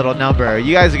 angry little number.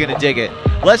 You guys are going to dig it.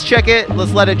 Let's check it,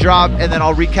 let's let it drop, and then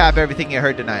I'll recap everything you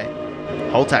heard tonight.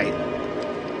 Hold tight.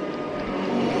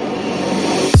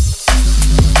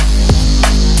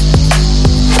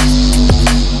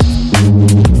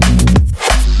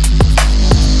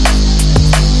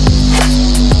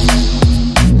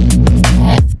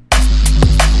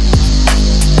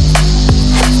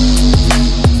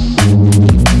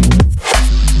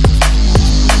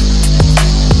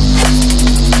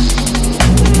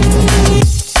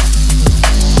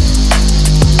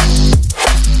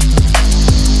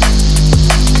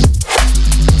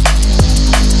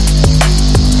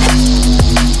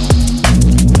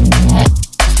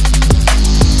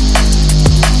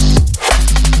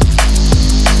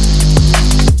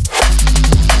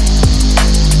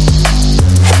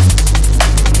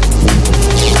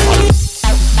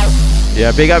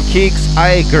 Yeah, big up Keeks.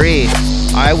 I agree.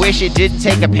 I wish it didn't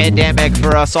take a pandemic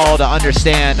for us all to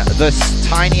understand this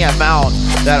tiny amount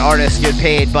that artists get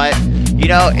paid. But, you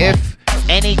know, if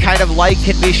any kind of light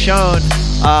can be shown,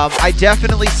 I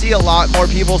definitely see a lot more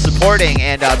people supporting.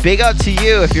 And big up to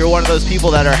you if you're one of those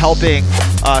people that are helping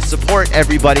support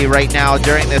everybody right now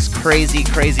during this crazy,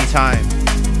 crazy time.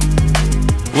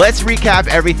 Let's recap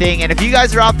everything, and if you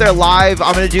guys are out there live,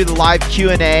 I'm going to do the live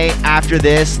Q&A after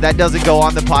this. That doesn't go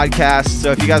on the podcast,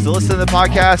 so if you guys are listening to the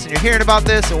podcast and you're hearing about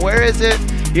this, and where is it?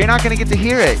 You're not going to get to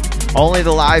hear it. Only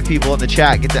the live people in the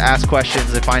chat get to ask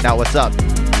questions and find out what's up.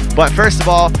 But first of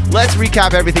all, let's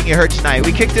recap everything you heard tonight.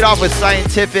 We kicked it off with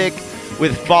Scientific,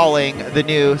 with Falling, the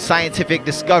new Scientific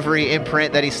Discovery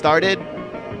imprint that he started.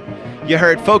 You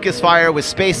heard Focus Fire with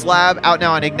Space Lab, out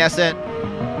now on Ignescent.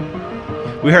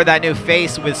 We heard that new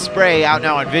Face with Spray, out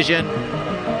now on Vision.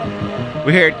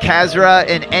 We heard Kazra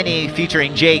and Eni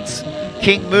featuring Jakes.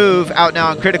 King Move, out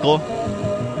now on Critical.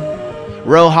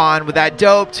 Rohan with that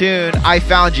dope tune, I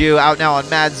Found You, out now on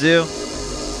Mad Zoo.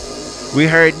 We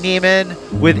heard Neiman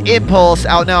with Impulse,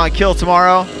 out now on Kill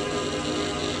Tomorrow.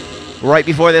 Right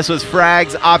before this was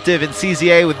Frags, Optiv, and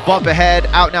CZA with Bump Ahead,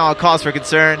 out now on Cause for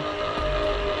Concern.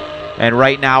 And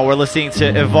right now we're listening to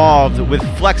Evolved with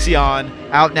Flexion,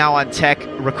 out now on Tech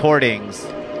Recordings.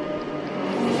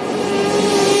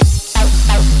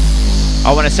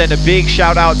 I want to send a big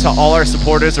shout out to all our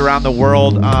supporters around the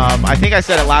world. I think I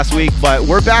said it last week, but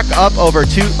we're back up over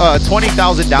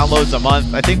 20,000 downloads a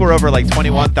month. I think we're over like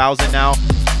 21,000 now.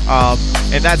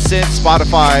 And that's since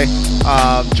Spotify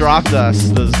dropped us,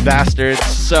 those bastards.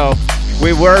 So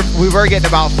we were getting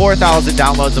about 4,000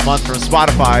 downloads a month from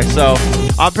Spotify. So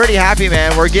I'm pretty happy,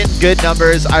 man. We're getting good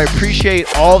numbers. I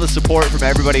appreciate all the support from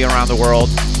everybody around the world.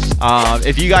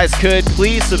 If you guys could,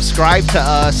 please subscribe to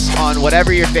us on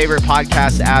whatever your favorite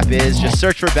podcast app is. Just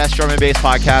search for Best Drum and Bass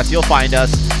Podcast. You'll find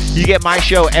us. You get my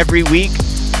show every week.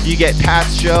 You get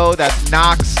Pat's show. That's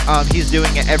Knox. He's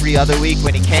doing it every other week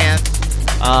when he can.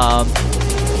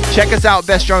 Check us out,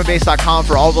 bestdrumandbass.com,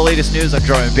 for all the latest news on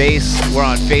drum and bass. We're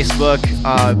on Facebook.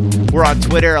 We're on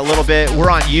Twitter a little bit. We're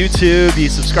on YouTube. You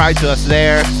subscribe to us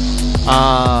there.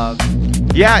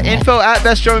 Yeah, info at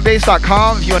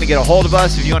bestdrumandbass.com if you want to get a hold of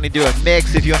us, if you want to do a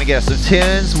mix, if you want to get us some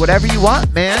tunes, whatever you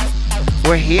want, man.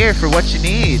 We're here for what you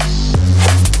need.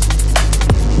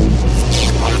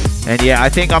 And yeah, I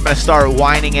think I'm going to start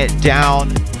winding it down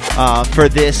for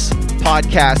this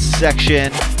podcast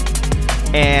section.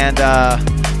 And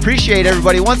Appreciate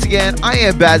everybody. Once again, I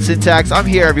am Bad Syntax. I'm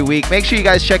here every week. Make sure you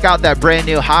guys check out that brand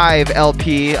new Hive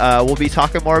LP. We'll be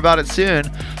talking more about it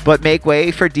soon. But make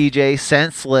way for DJ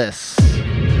Senseless.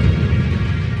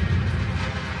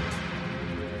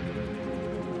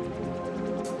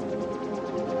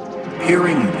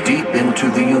 Peering deep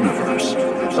into the universe,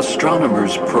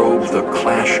 astronomers probe the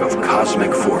clash of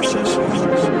cosmic forces.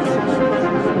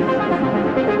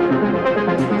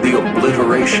 The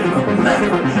obliteration of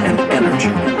matter and energy.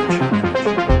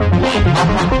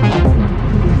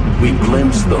 We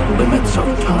glimpse the limits of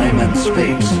time and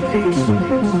space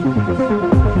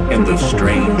in the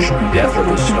strange death of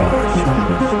the stars.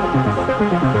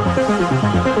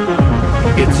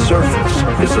 Its surface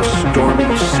is a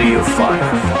stormy sea of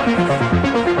fire.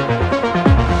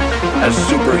 As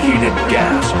superheated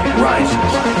gas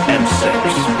rises and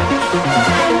sinks.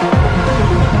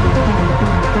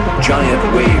 Giant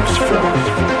waves form.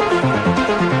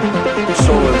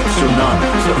 Solar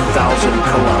tsunamis 1,000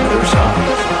 kilometers high.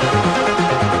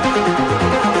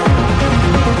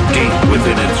 Deep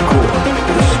within its core,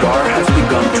 the star has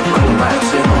begun to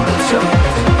collapse in on itself.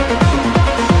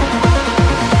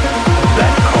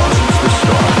 That causes the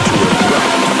star to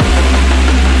erupt.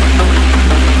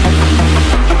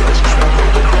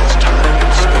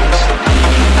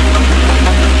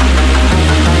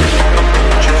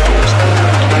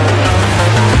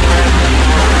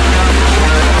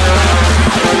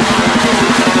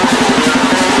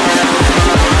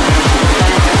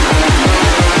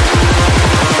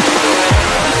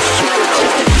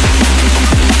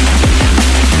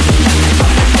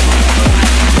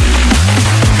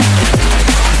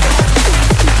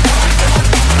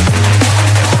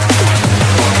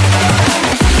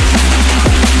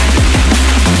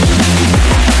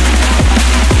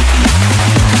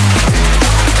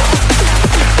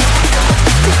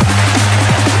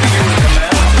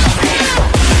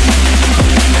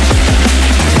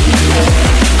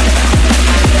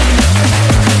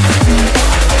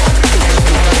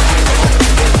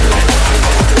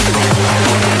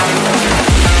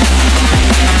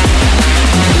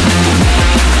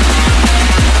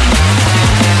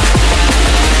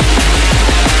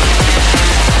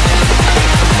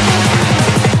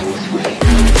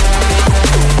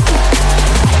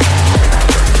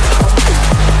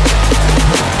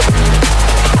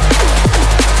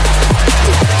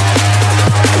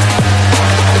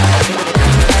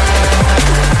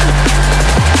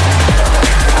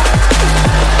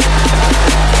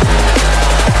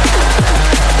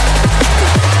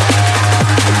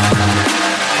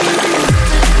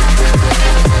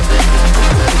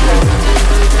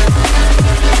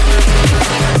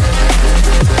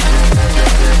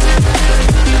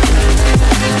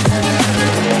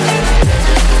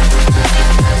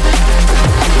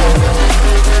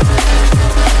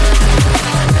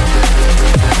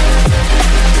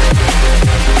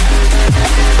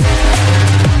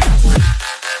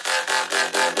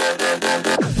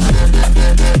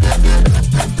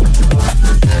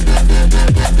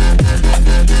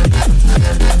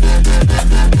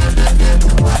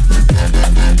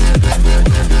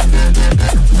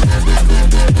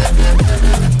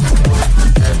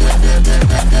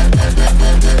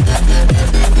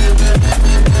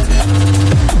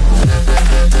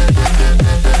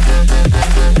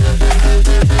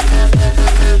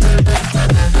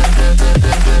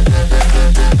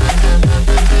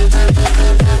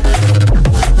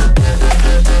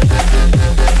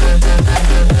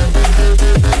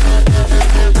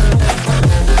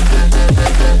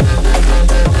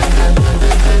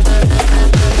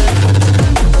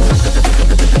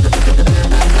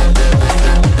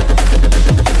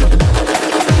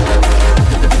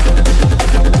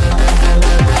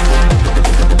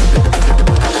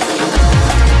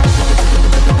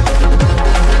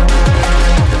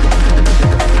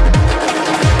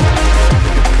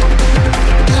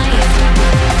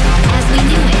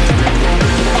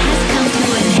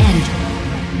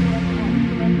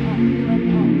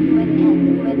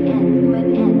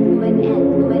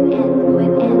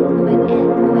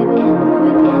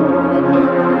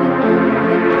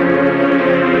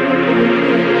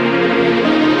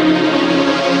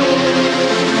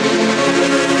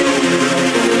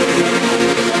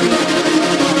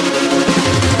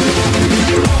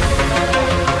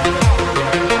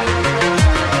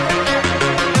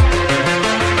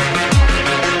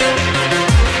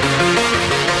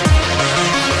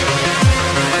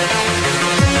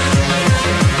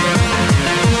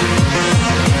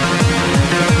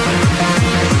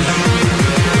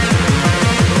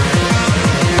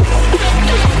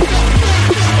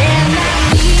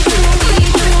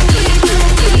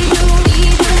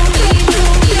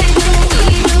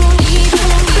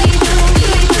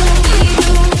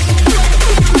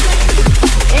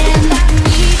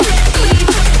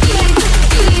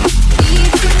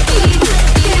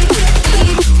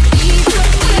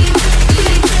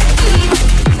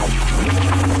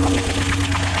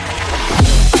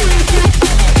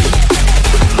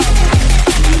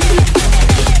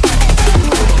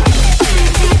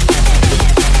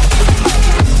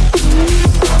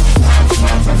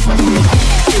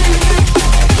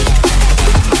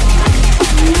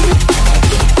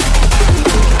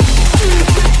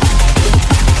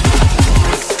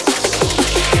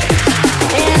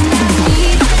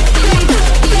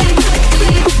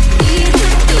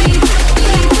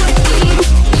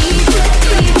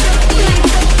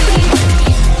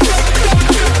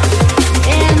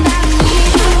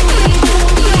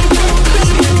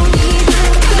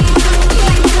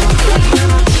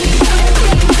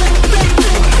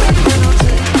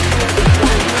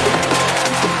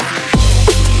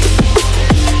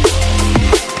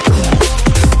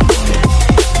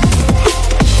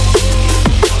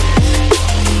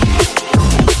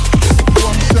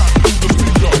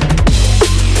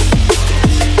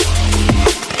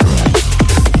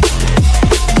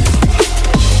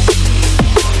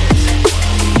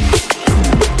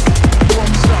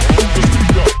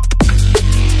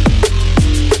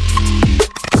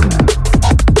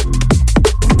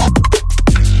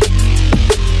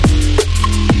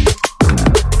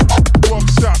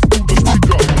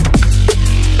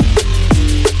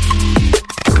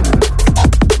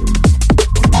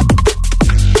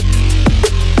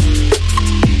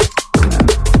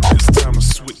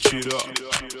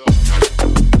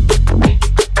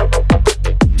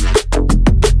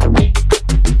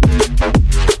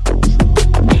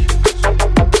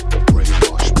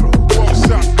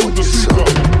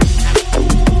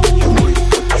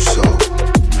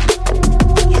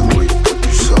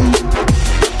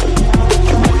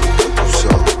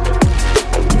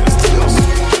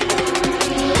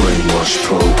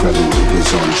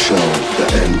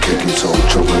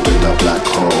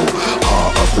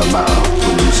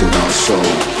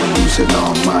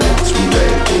 nights, we let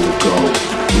it all go.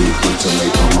 Movement to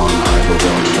make my mind high but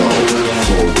on low.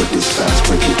 Forward is fast,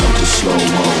 break it down to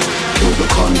slow-mo. Kill the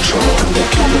control and the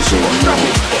killers all know.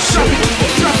 Drop it,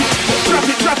 drop it, drop it, drop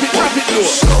it, drop it, drop it.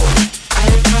 Slow.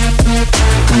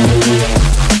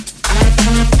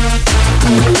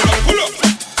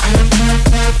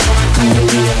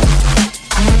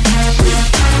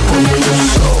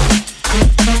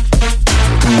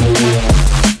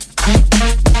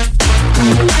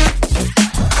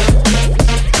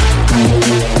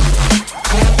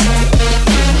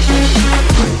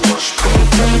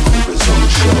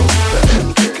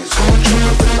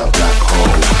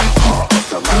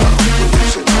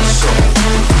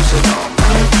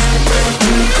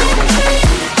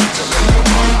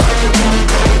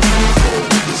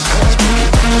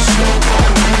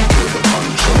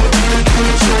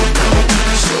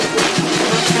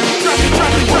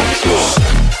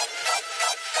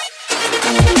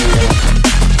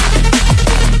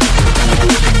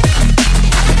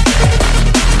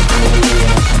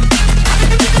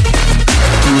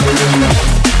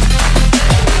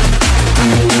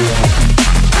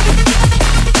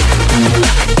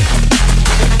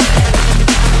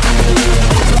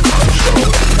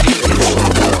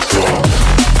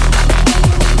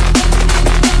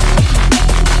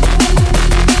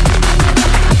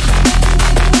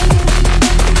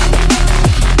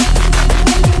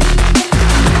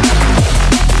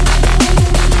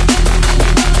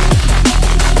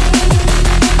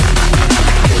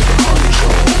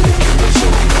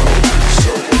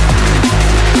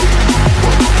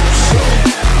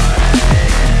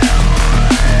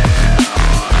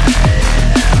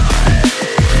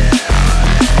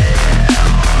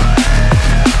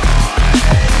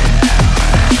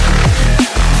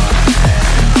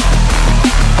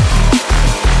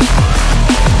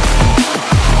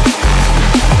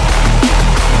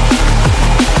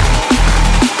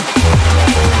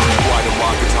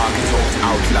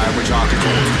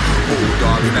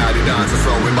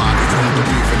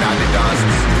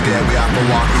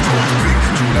 Pull up.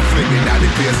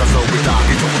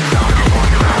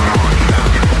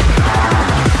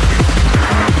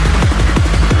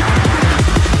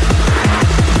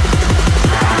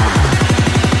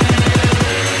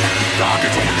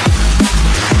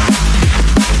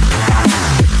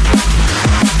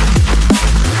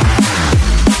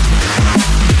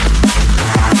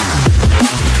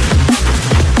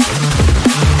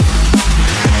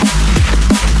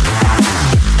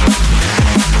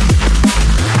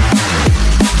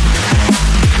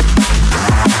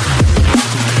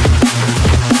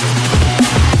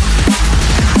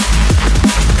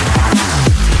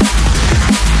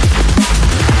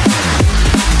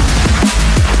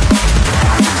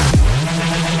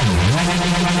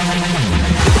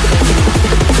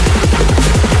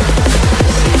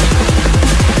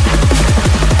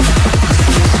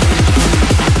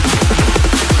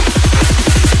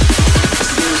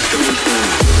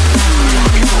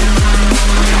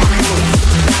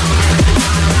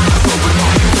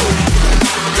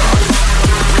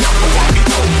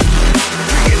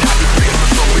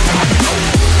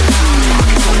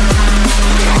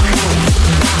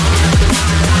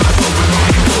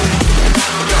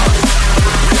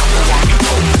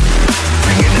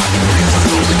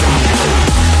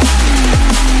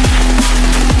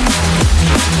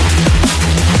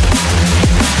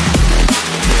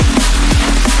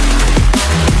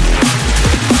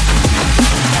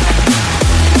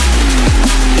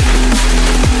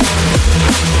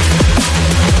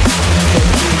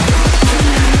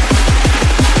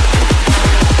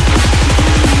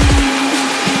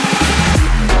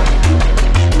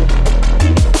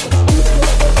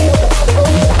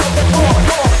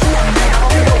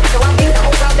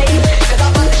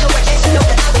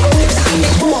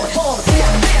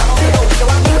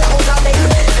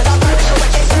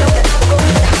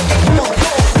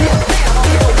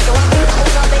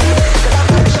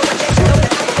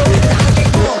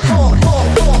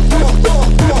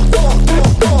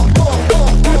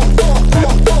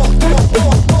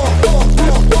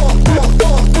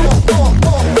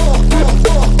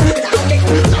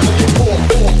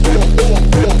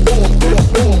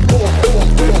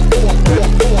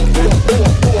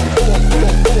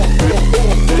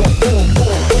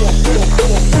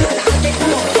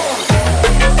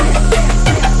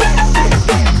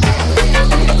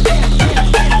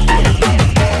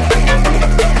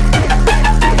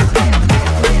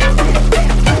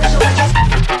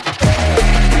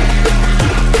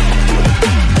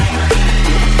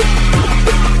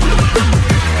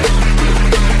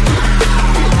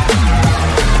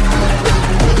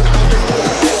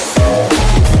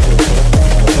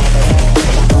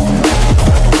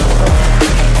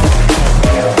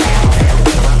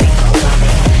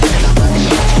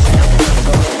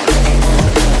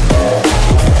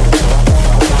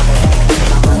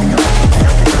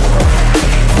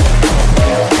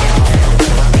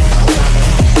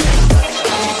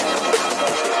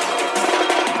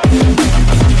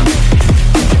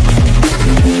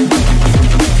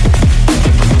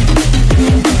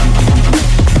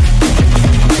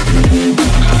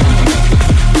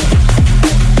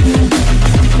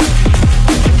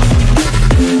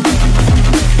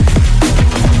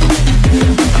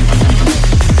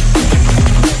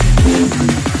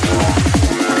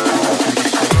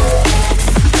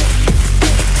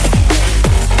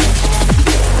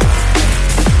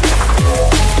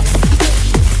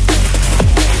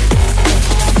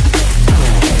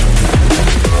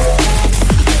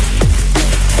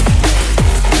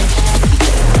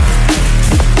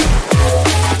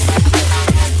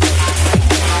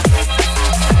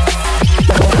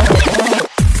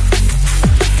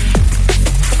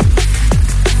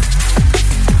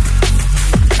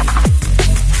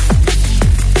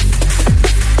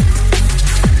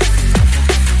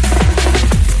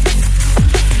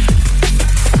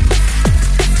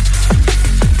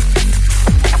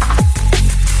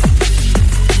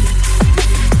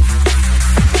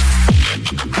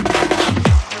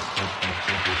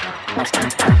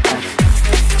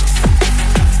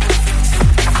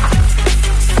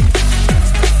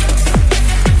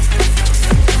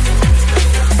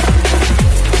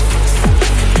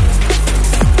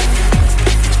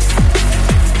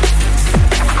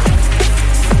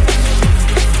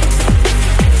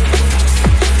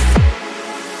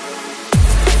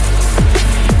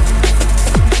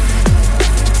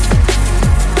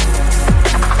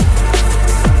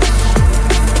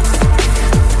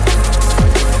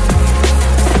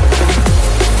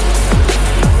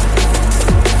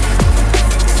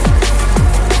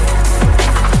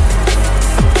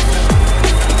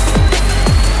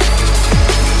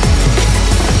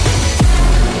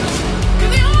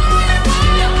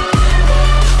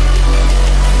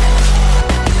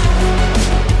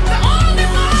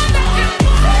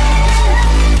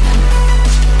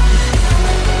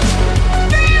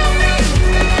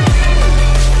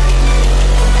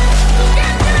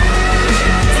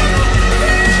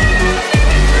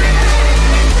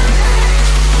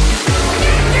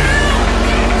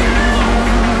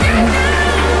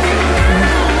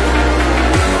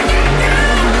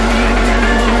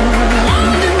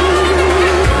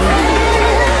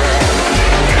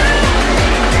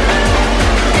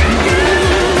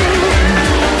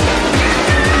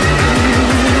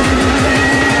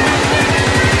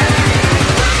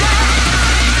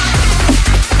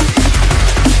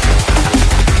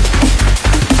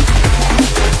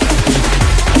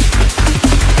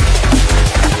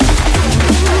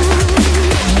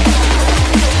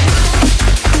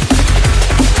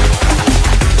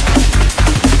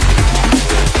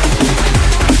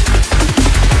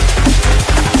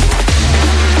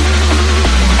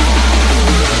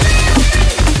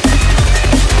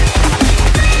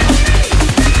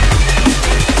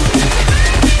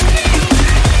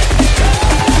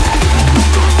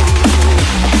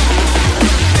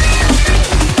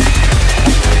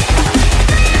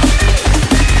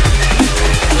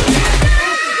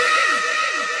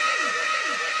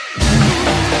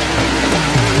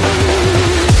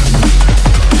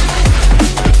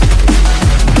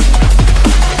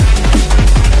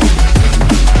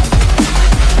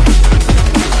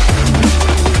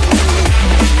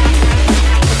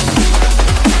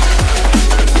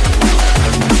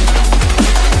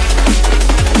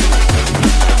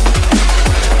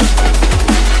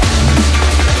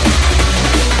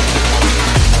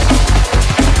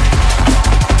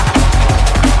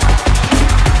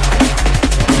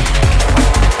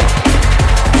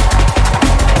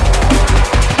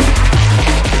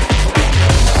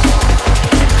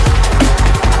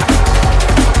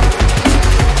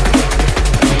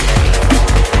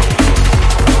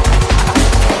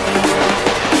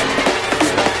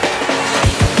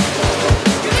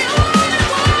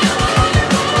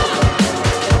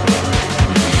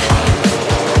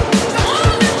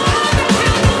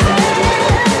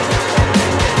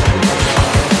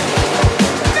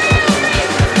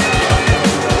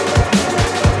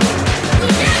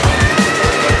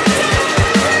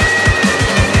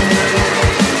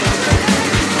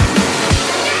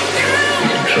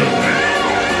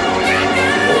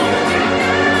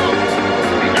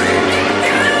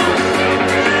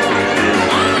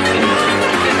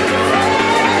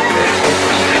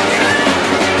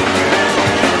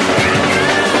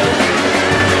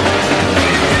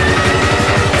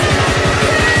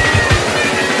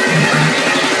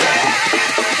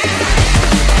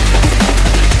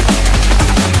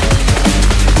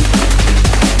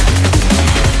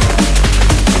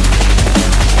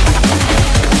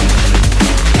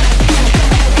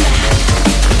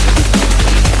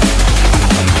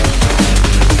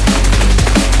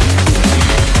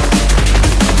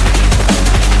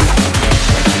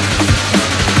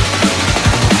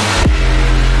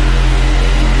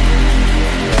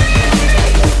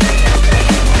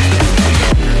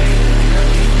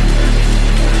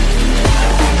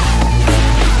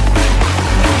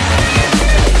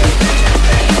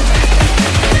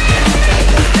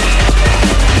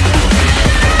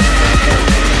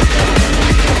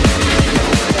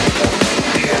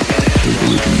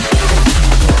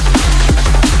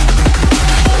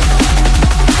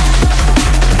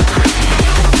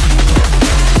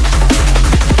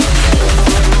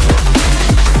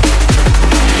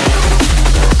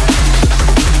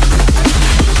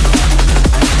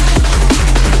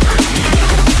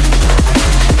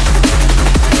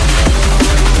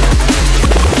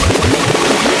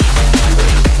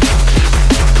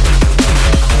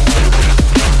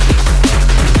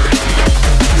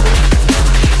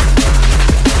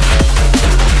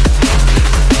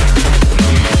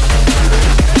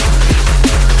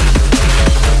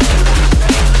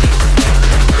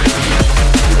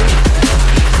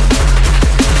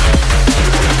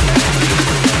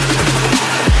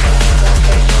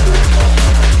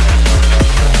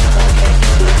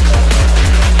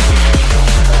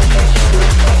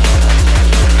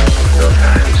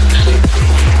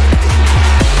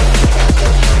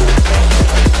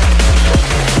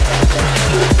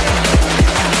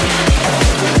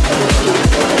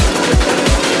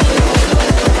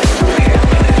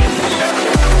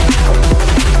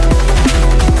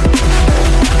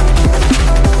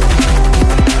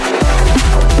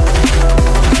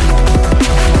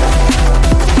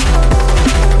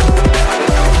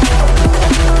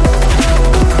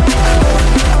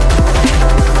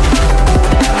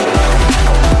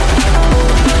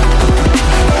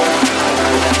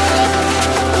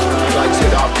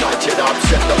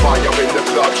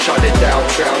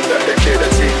 sound that the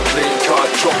guillotine clean cut.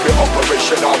 Trumpet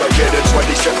operation Armageddon,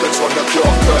 20 seconds on the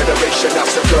clock. Murderation,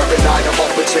 that's occurring. Line them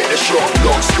up and take the shot.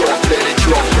 Lock, stop, let it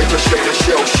drop. Ricochet the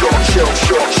shell shock, shell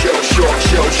shock, shell shock,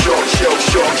 shell shock, shell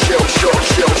shock, shell shock,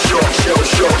 shell shock, shell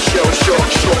shock, shell shock,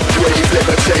 shock wave,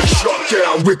 levitate, shot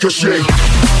down, ricochet.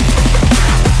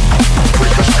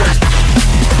 Ricochet.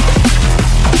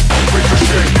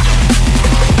 Ricochet.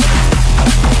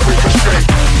 Ricochet.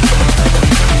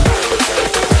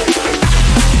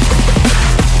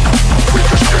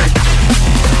 Ricochet.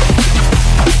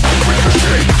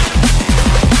 Ricochet.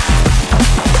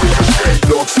 Ricochet.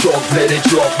 Lock, stop, let it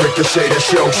drop. Ricochet the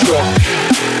shell shock.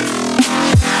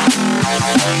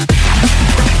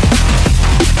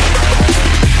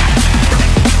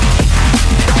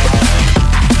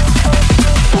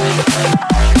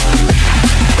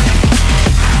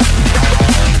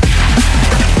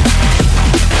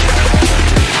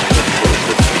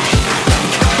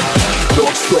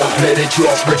 Let it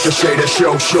drop, ricochet the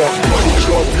shell shock. Body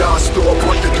drop, blast off,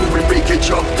 what to do we make it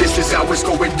jump. This is how it's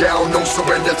going down, no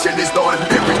surrender till it's done.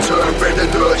 Every turn, red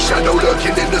alert, shadow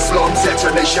lurking in the slums.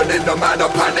 Detonation in the manner,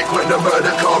 panic when the murder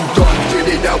come. Done,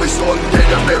 did it, now it's on. Dead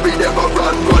and buried, never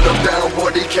run. Run them down,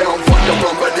 body count. Fuck the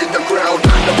rumble in the ground.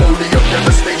 Pandemonium,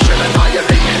 devastation,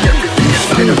 annihilating everything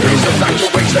inside a place of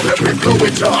evacuation. Let me blow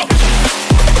it up.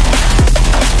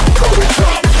 Blow it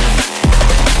up.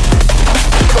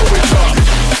 Blow it up.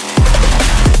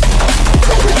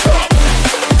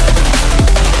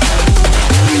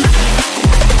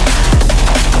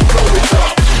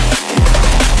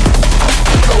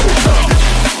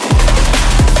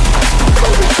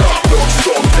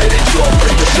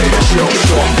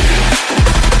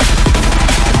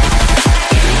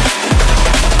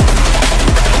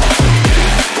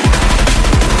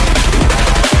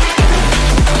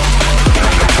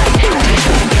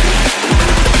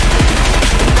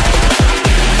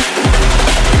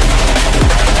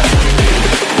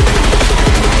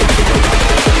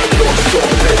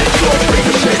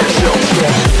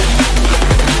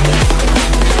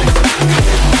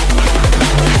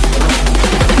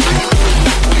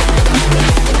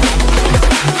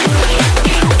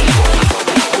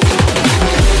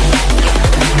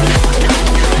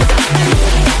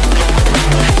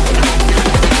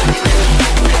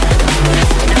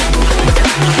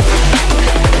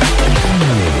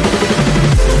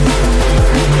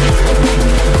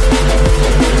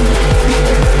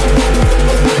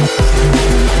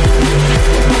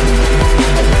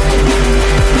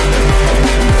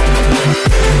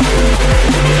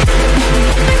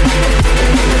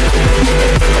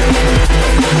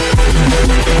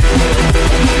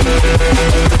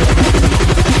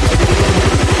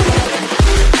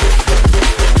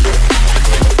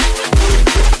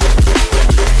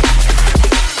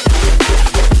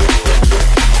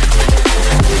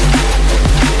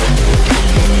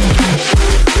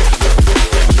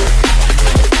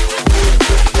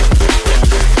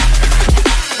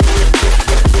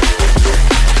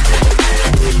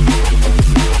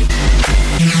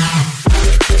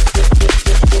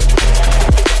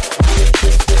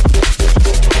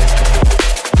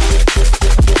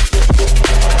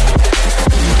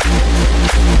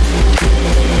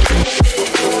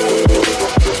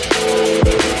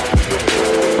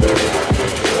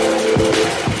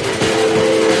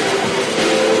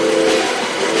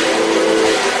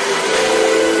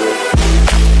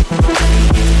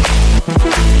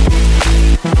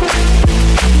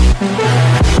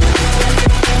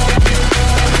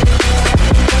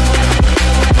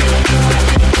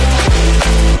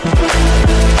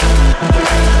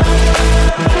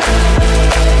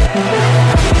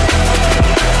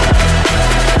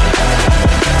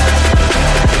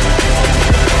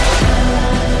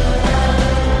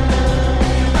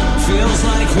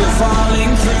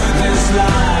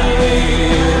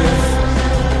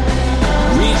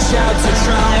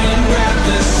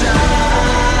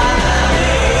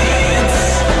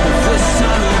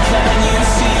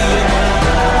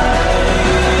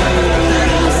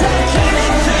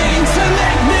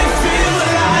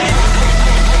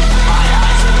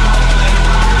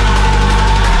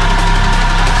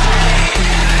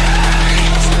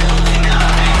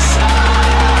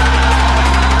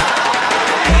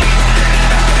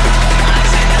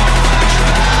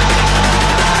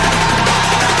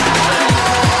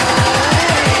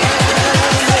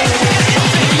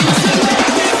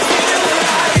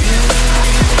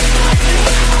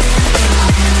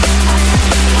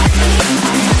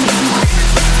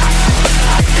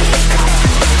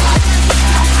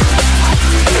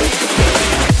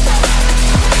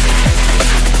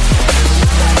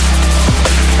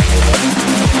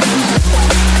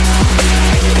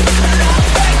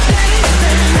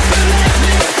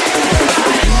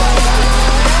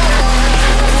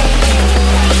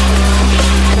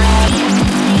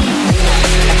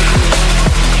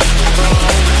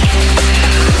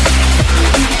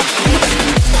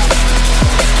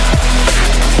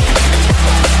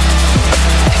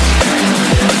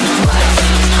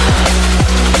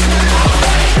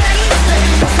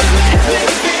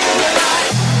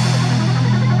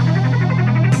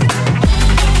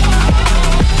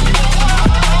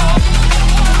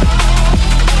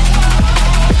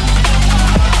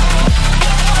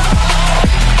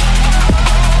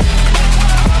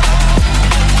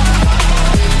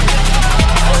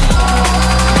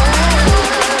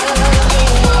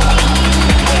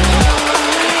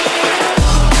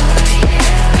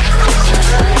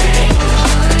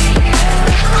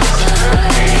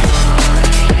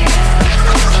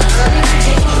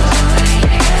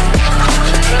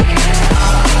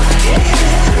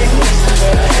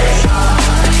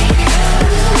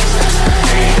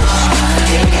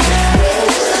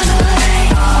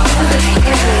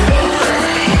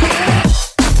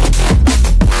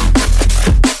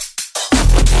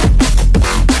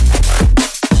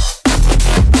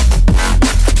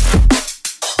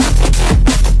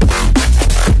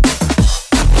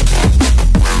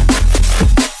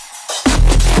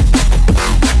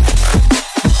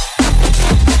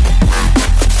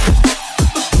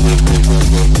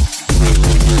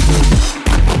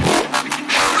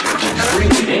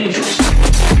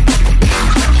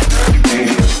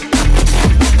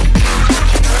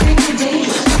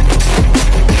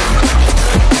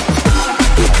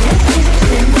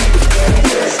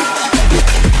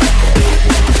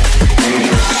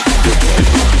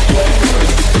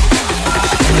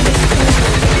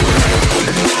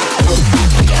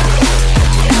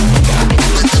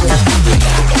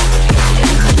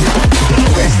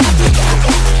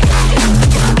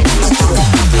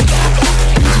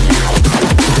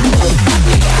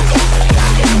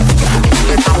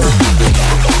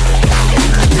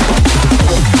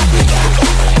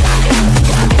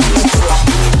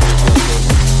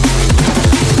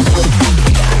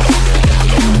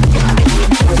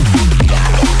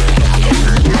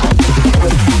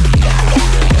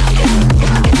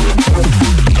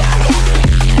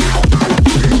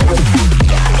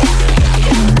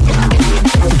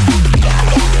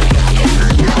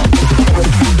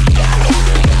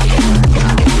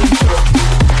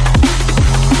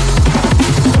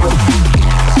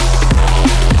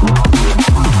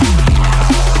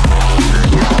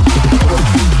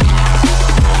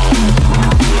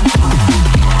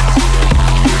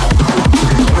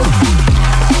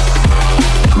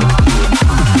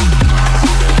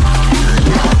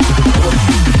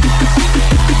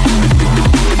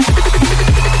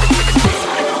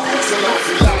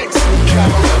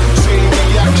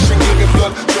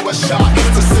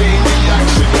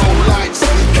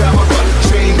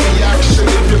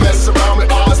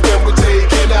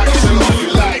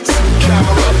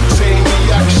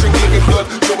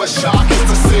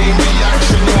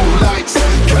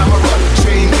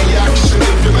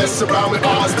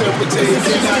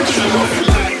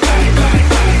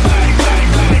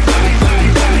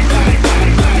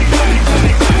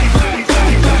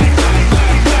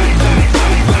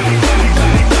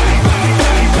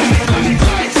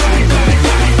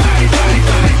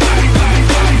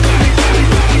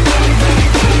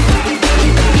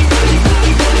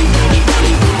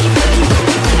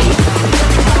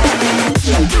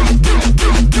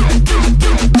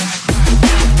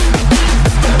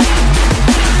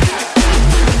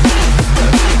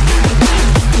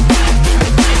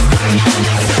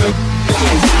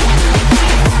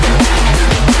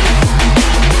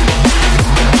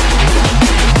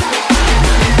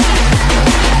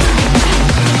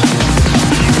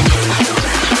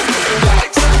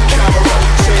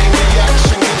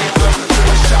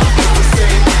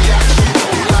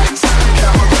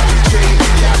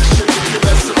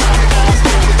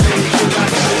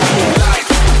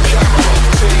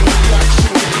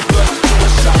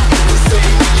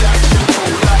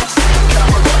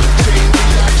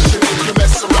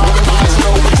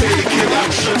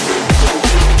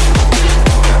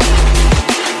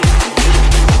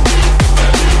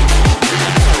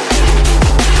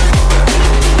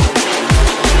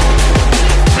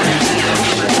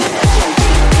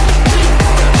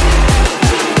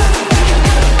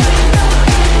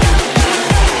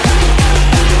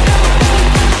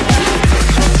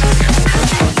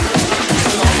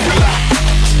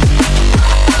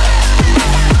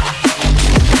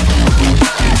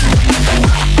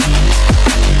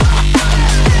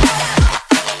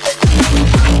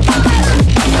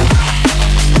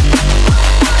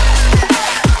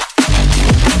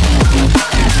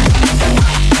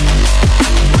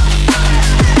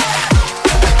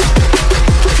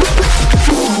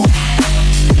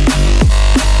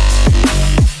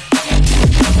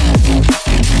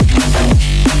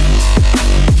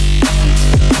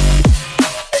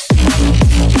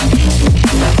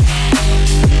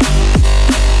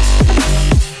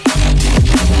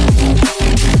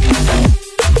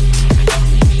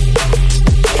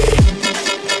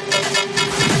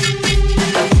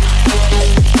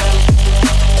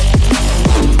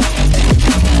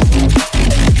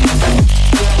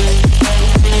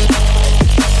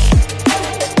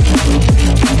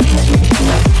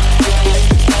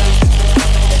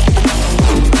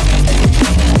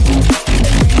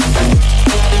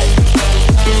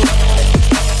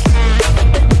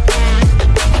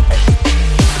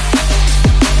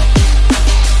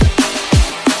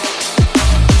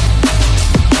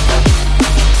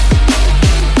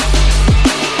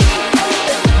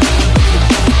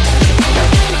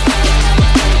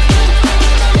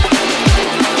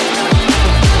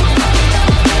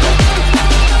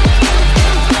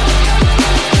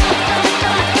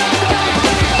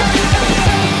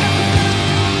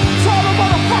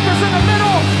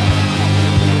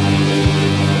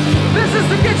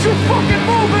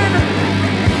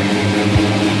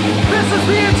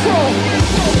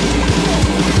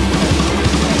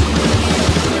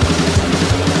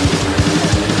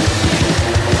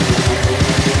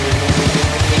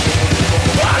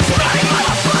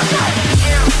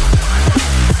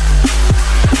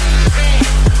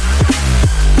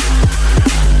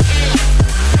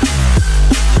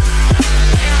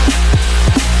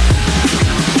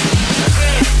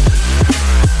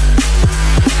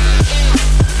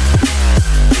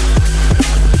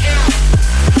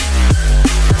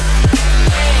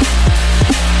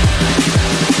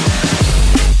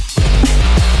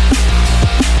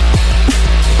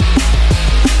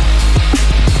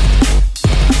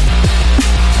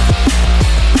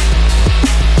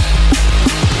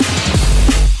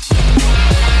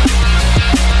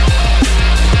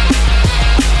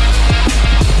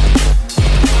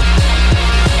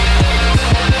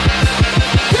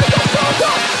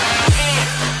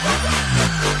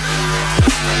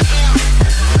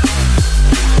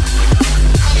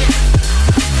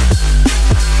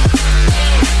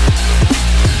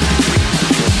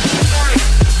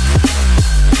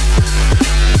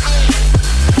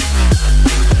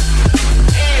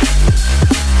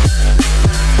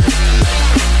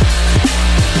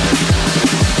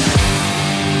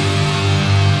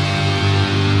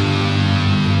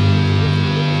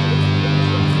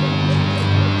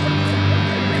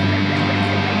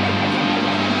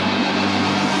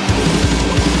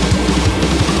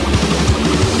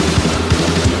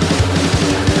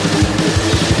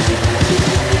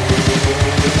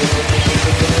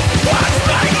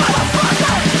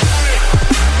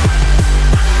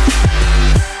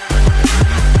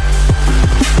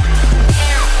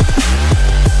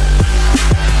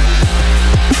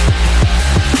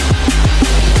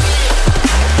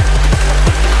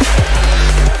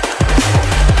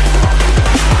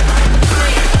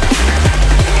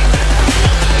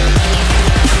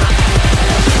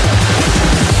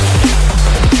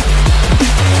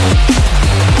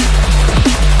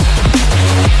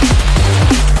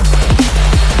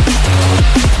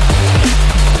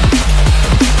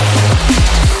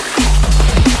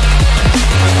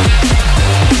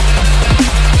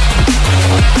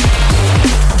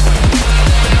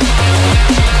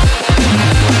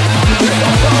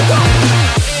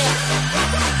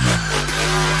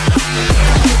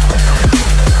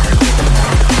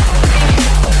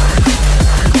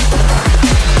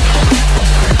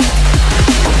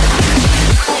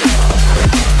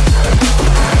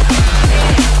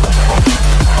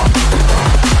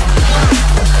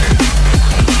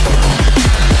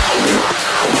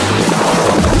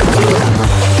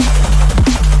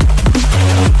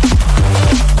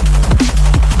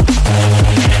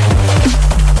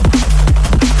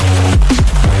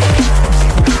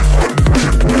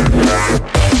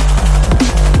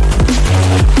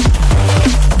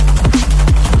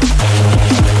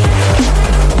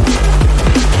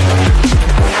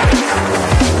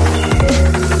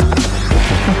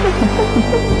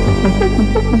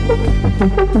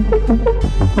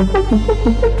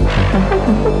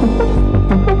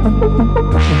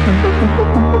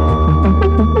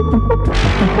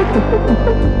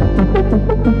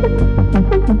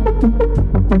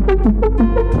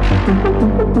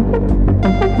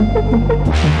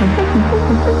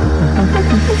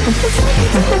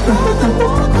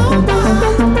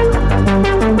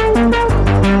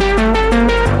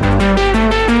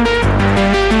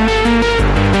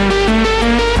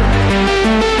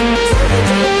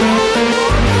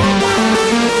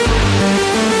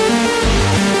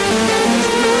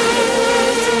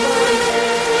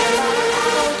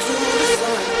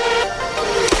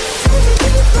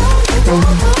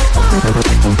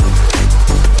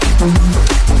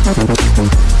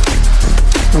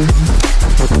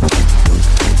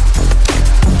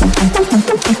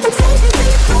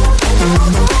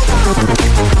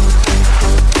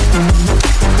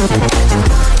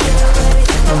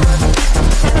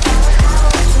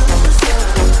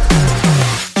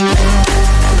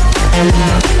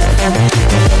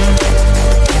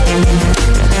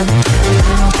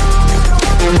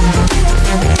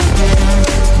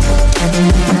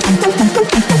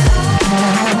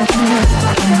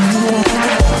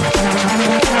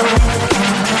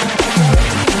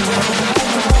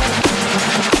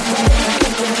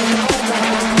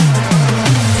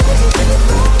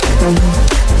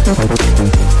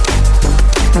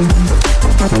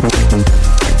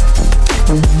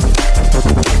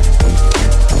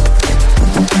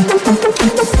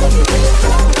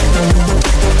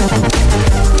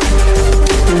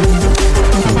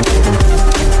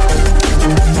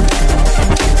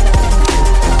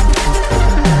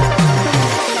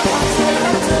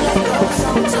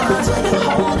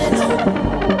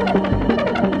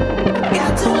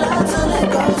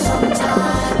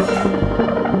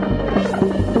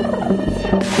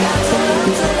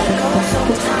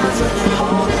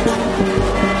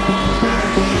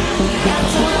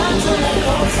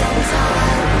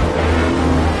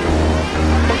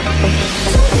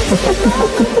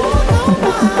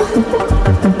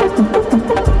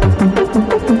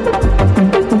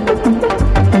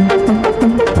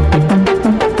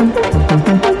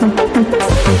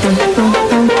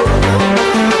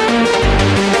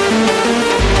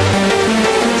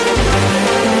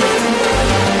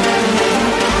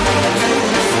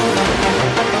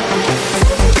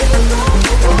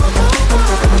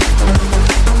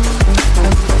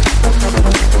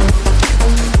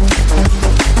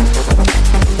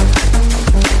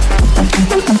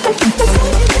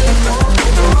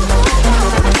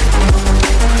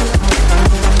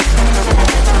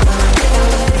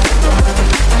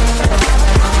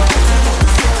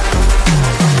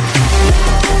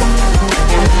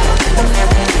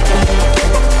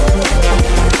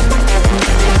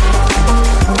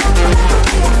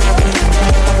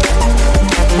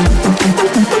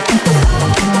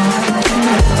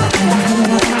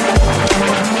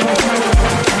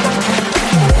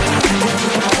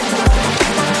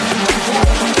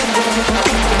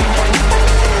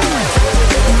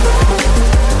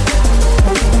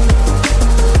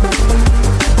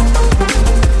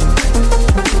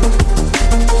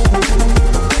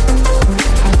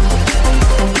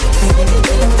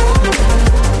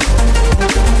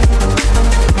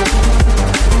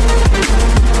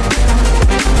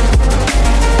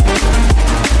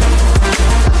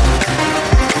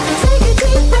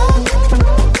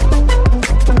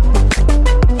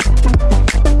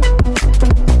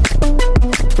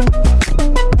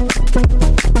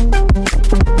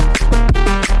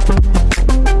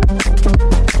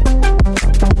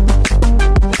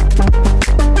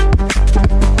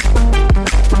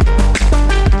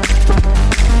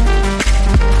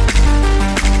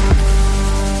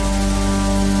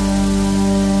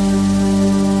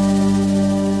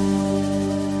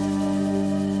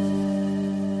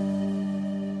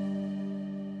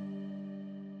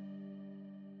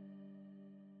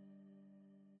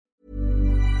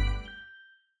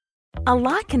 A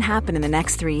lot can happen in the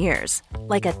next 3 years.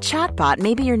 Like a chatbot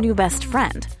may be your new best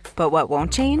friend. But what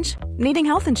won't change? Needing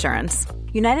health insurance.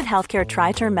 United Healthcare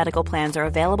Tri-Term Medical Plans are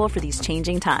available for these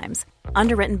changing times.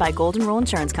 Underwritten by Golden Rule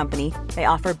Insurance Company, they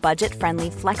offer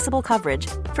budget-friendly, flexible coverage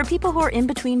for people who are in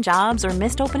between jobs or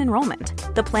missed open enrollment.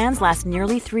 The plans last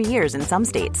nearly 3 years in some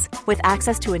states, with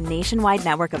access to a nationwide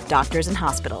network of doctors and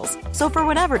hospitals. So for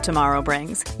whatever tomorrow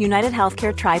brings, United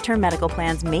Healthcare Tri-Term Medical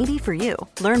Plans may be for you.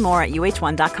 Learn more at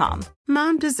uh1.com.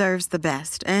 Mom deserves the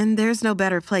best, and there's no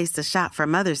better place to shop for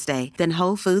Mother's Day than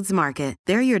Whole Foods Market.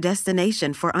 They're your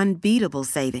destination for unbeatable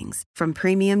savings, from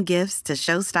premium gifts to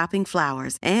show-stopping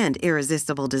flowers and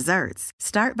irresistible desserts.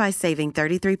 Start by saving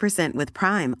 33% with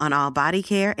Prime on all body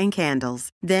care and candles.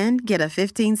 Then get a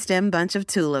 15-stem bunch of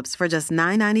tulips for just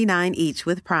 $9.99 each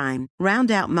with Prime.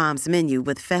 Round out Mom's menu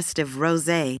with festive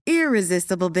rosé,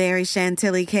 irresistible berry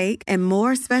chantilly cake, and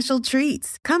more special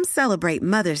treats. Come celebrate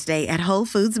Mother's Day at Whole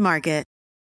Foods Market.